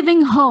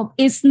living hope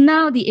is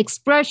now the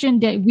expression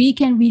that we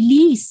can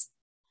release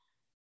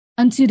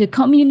unto the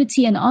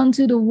community and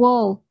unto the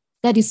world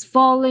that is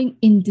falling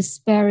in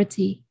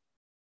disparity.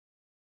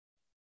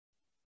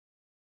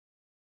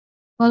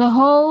 For the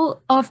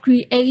whole of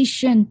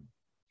creation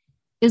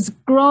is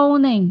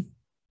groaning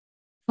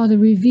for the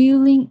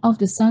revealing of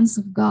the sons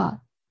of God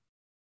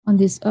on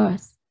this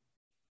earth.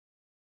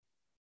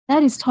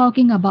 That is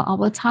talking about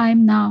our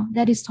time now.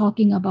 That is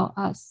talking about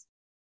us.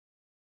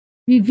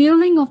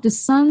 Revealing of the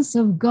sons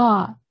of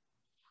God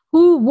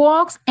who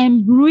walks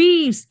and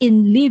breathes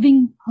in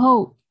living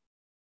hope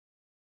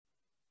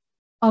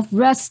of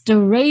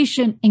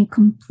restoration and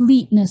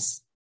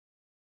completeness.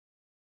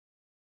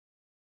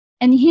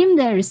 And in him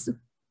there is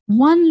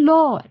one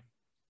Lord,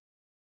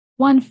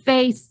 one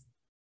faith,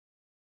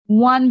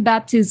 one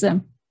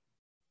baptism,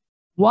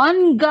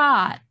 one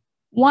God,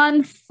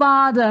 one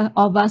Father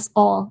of us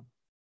all,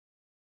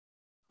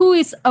 who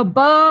is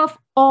above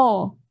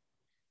all,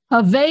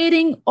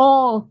 pervading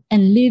all,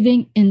 and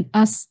living in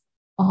us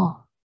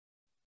all.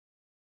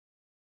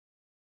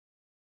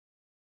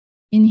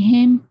 In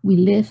him we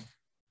live,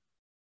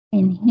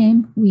 in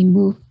him we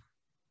move,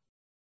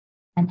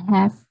 and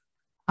have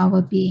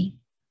our being.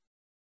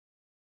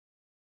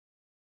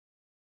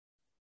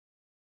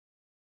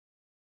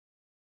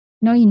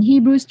 Now in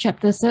Hebrews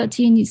chapter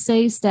 13, it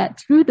says that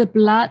through the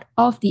blood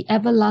of the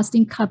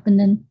everlasting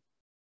covenant,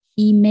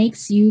 he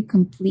makes you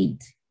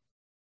complete.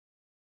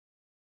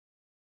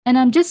 And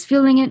I'm just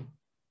feeling it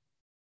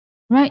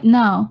right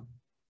now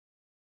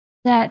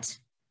that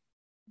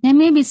there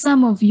may be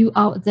some of you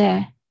out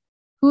there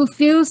who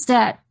feels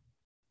that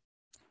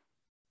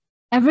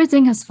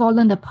everything has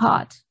fallen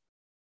apart.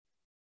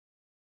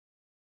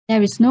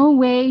 There is no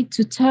way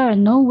to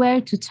turn, nowhere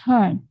to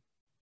turn.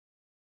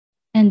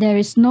 And there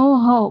is no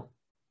hope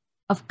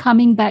of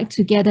coming back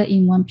together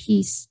in one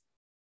piece.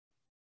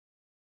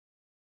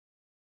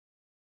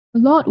 The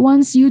Lord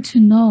wants you to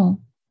know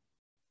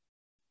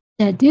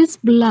that this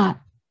blood,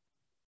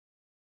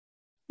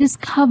 this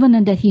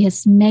covenant that he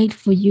has made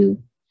for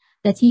you,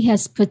 that he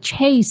has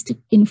purchased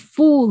in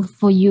full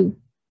for you,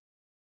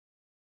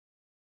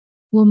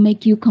 will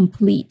make you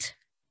complete.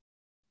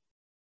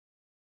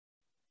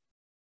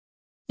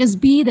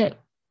 Just be that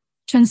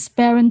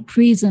transparent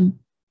prism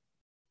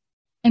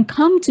and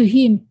come to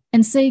him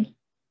and say,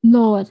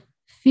 Lord,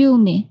 fill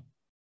me.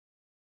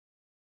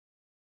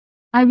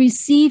 I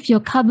receive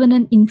your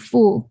covenant in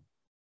full.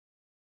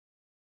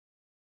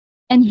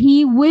 And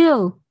he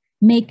will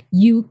make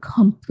you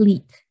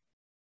complete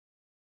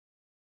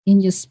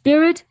in your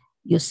spirit,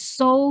 your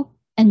soul,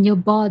 and your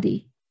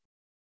body.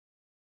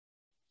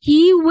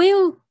 He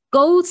will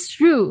go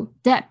through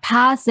that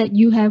path that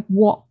you have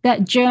walked,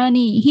 that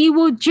journey. He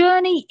will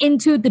journey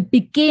into the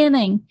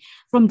beginning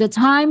from the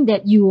time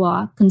that you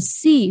are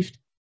conceived,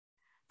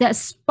 that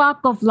spark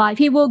of life.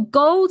 He will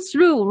go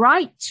through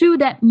right to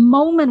that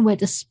moment where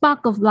the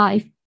spark of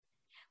life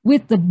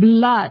with the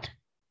blood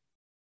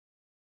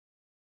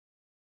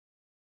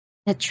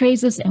that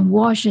traces and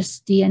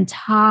washes the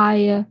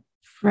entire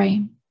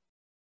frame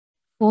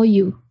for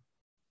you.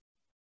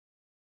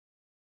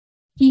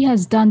 He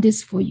has done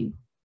this for you.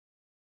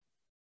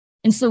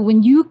 And so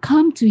when you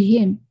come to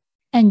him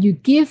and you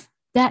give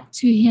that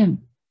to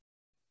him,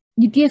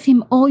 you give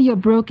him all your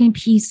broken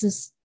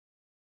pieces,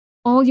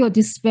 all your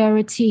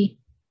disparity.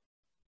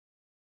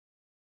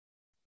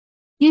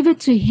 Give it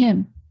to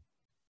him,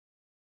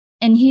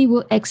 and he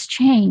will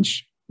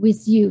exchange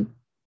with you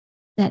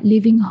that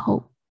living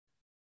hope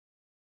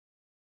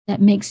that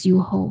makes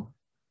you whole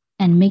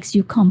and makes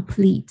you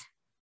complete.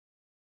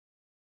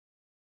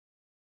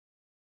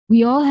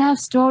 We all have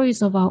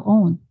stories of our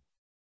own.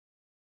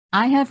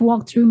 I have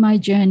walked through my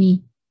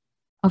journey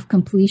of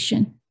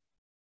completion.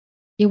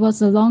 It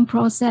was a long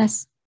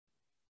process,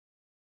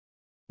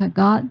 but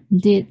God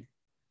did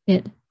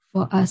it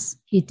for us.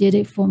 He did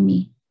it for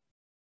me.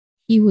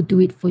 He will do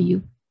it for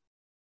you.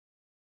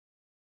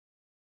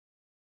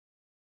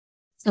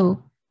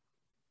 So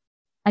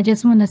I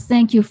just want to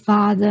thank you,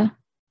 Father,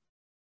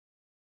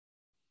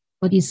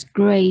 for this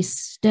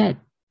grace that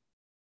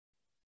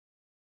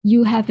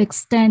you have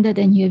extended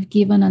and you have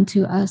given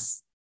unto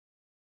us.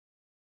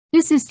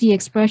 This is the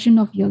expression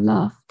of your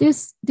love.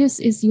 This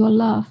is your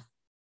love.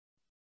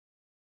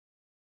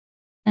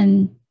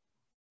 And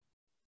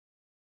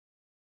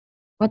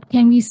what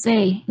can we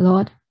say,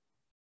 Lord?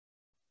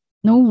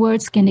 No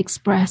words can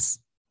express.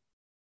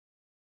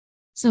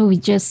 So we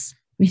just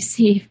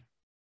receive.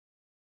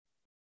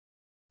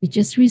 We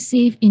just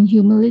receive in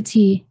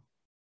humility.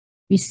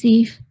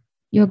 Receive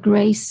your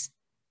grace.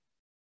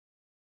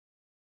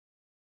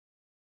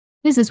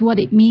 This is what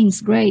it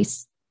means,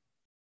 grace.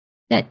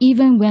 That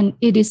even when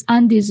it is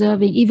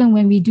undeserving, even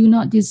when we do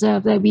not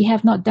deserve, that we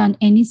have not done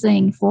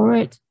anything for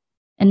it,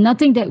 and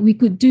nothing that we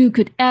could do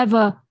could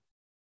ever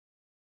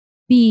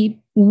be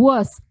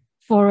worth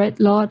for it,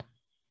 Lord.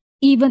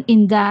 Even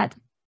in that,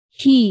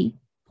 He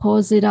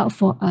pours it out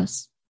for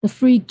us, the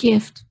free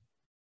gift.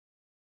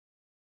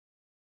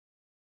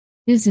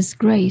 This is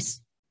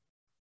grace.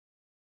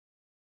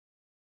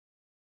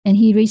 And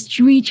He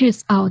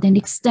reaches out and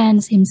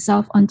extends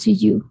Himself unto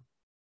you,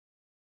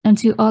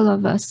 unto all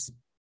of us.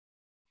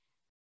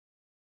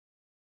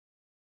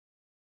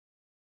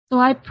 So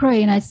I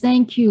pray and I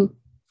thank you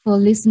for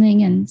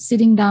listening and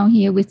sitting down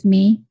here with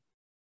me.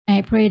 And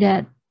I pray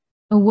that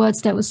the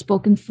words that were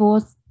spoken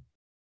forth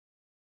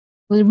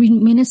will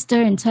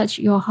minister and touch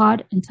your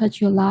heart and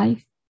touch your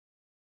life.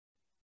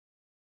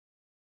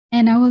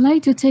 And I would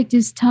like to take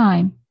this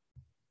time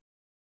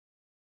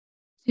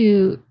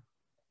to,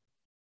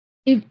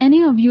 if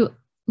any of you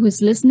who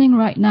is listening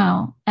right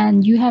now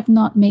and you have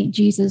not made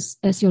Jesus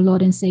as your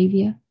Lord and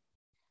Savior,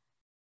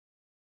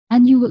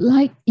 and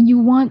you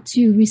want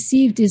to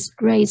receive this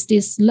grace,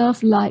 this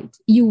love light,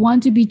 you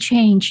want to be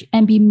changed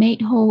and be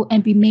made whole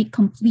and be made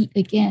complete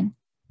again,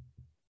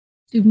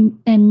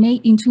 and made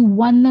into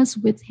oneness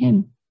with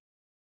Him.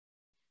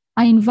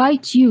 I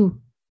invite you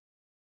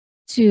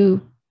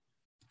to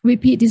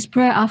repeat this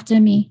prayer after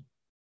me.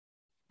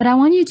 But I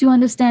want you to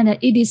understand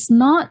that it is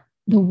not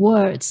the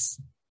words,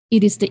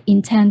 it is the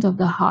intent of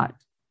the heart.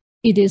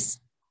 It is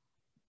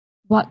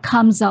what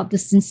comes out, the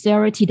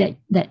sincerity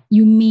that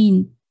you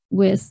mean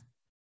with.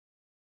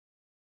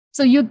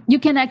 So you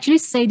can actually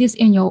say this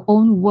in your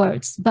own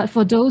words, but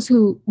for those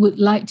who would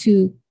like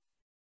to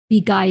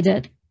be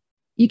guided,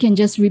 you can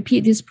just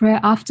repeat this prayer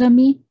after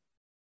me.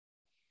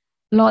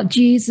 Lord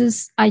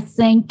Jesus, I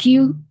thank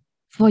you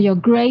for your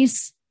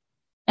grace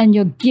and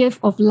your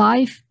gift of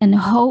life and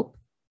hope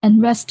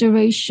and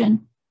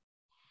restoration.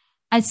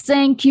 I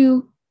thank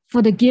you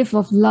for the gift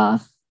of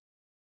love.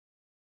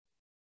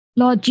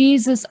 Lord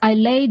Jesus, I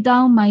lay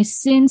down my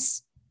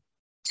sins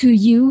to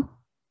you.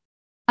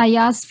 I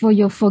ask for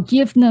your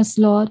forgiveness,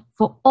 Lord,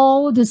 for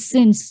all the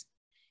sins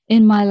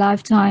in my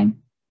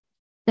lifetime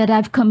that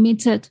I've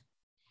committed.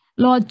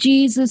 Lord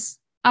Jesus,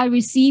 I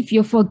receive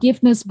your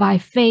forgiveness by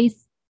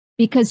faith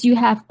because you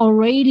have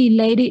already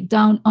laid it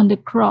down on the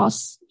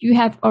cross. You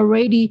have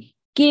already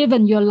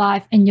given your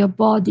life and your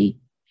body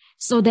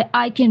so that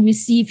I can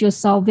receive your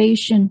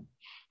salvation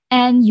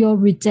and your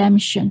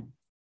redemption.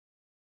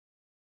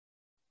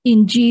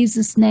 In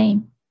Jesus'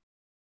 name.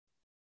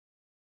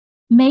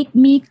 Make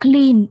me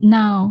clean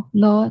now,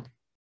 Lord,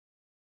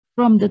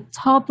 from the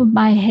top of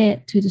my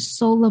head to the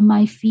sole of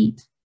my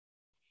feet.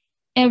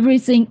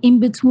 Everything in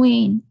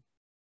between.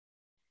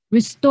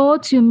 Restore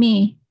to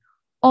me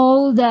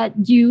all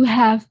that you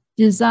have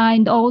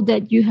designed, all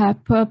that you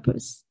have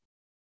purposed.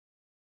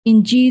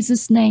 In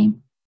Jesus'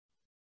 name.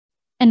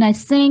 And I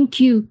thank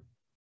you.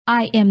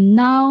 I am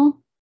now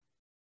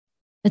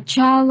a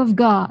child of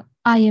God.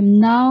 I am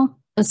now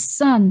a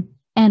son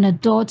and a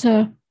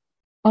daughter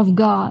of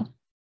God.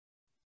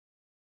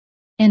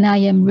 And I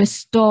am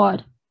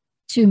restored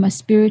to my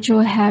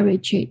spiritual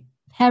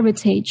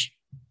heritage,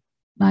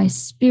 my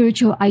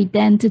spiritual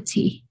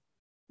identity,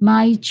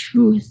 my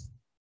truth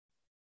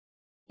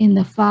in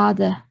the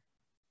Father,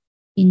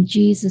 in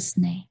Jesus'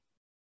 name.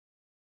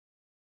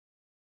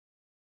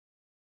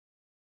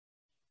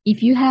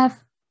 If you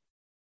have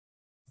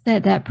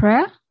said that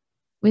prayer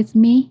with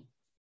me,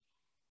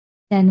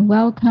 then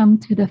welcome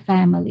to the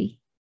family.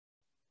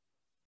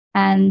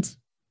 And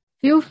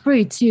feel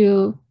free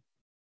to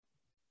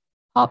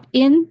hop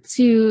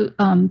into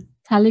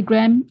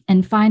Telegram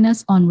and find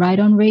us on Right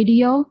On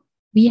Radio.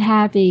 We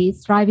have a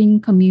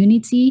thriving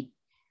community.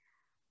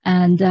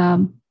 And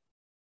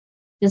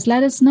just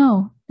let us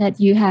know that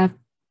you have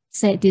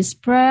said this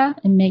prayer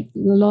and make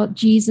the Lord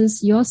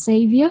Jesus your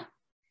Savior.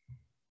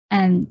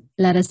 And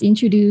let us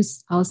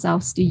introduce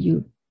ourselves to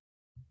you.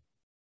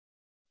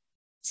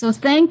 So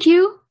thank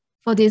you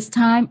for this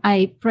time.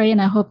 I pray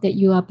and I hope that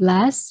you are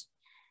blessed.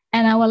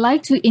 And I would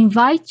like to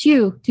invite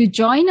you to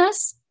join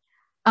us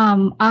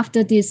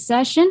after this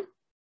session.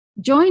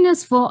 Join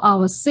us for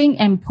our Sing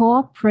and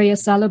Pour prayer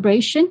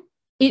celebration.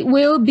 It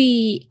will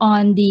be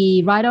on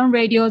the Right On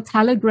Radio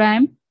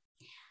Telegram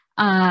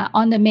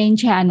on the main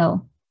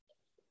channel.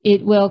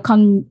 It will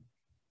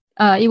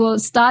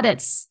start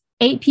at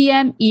 8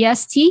 p.m.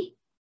 EST.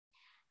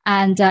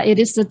 And it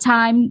is the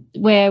time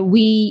where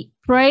we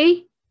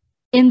pray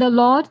in the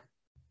Lord,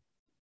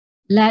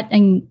 led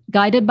and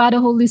guided by the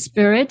Holy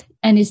Spirit.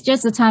 And it's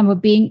just a time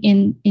of being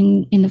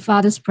in the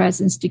Father's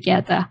presence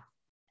together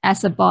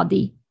as a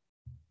body.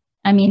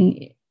 I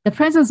mean, the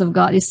presence of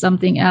God is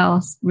something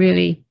else,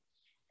 really.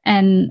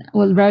 And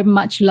would very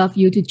much love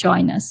you to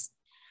join us.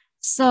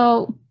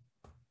 So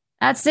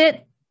that's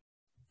it.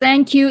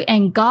 Thank you,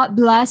 and God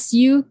bless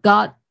you.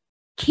 God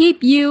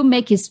keep you,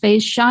 make his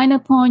face shine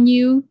upon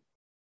you,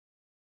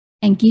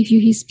 and give you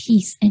his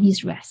peace and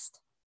his rest.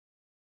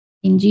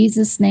 In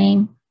Jesus'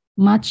 name,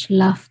 much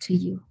love to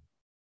you.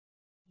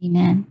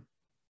 Amen.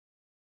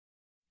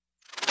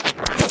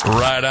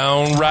 Right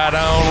on, right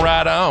on,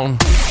 right on.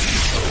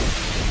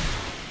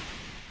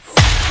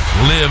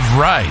 Live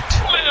right.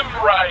 Live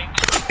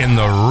right. In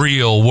the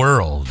real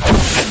world.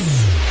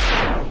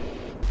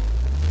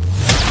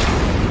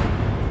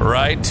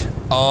 Right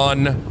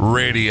on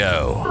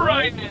Radio.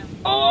 Right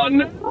on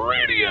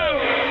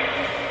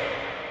Radio.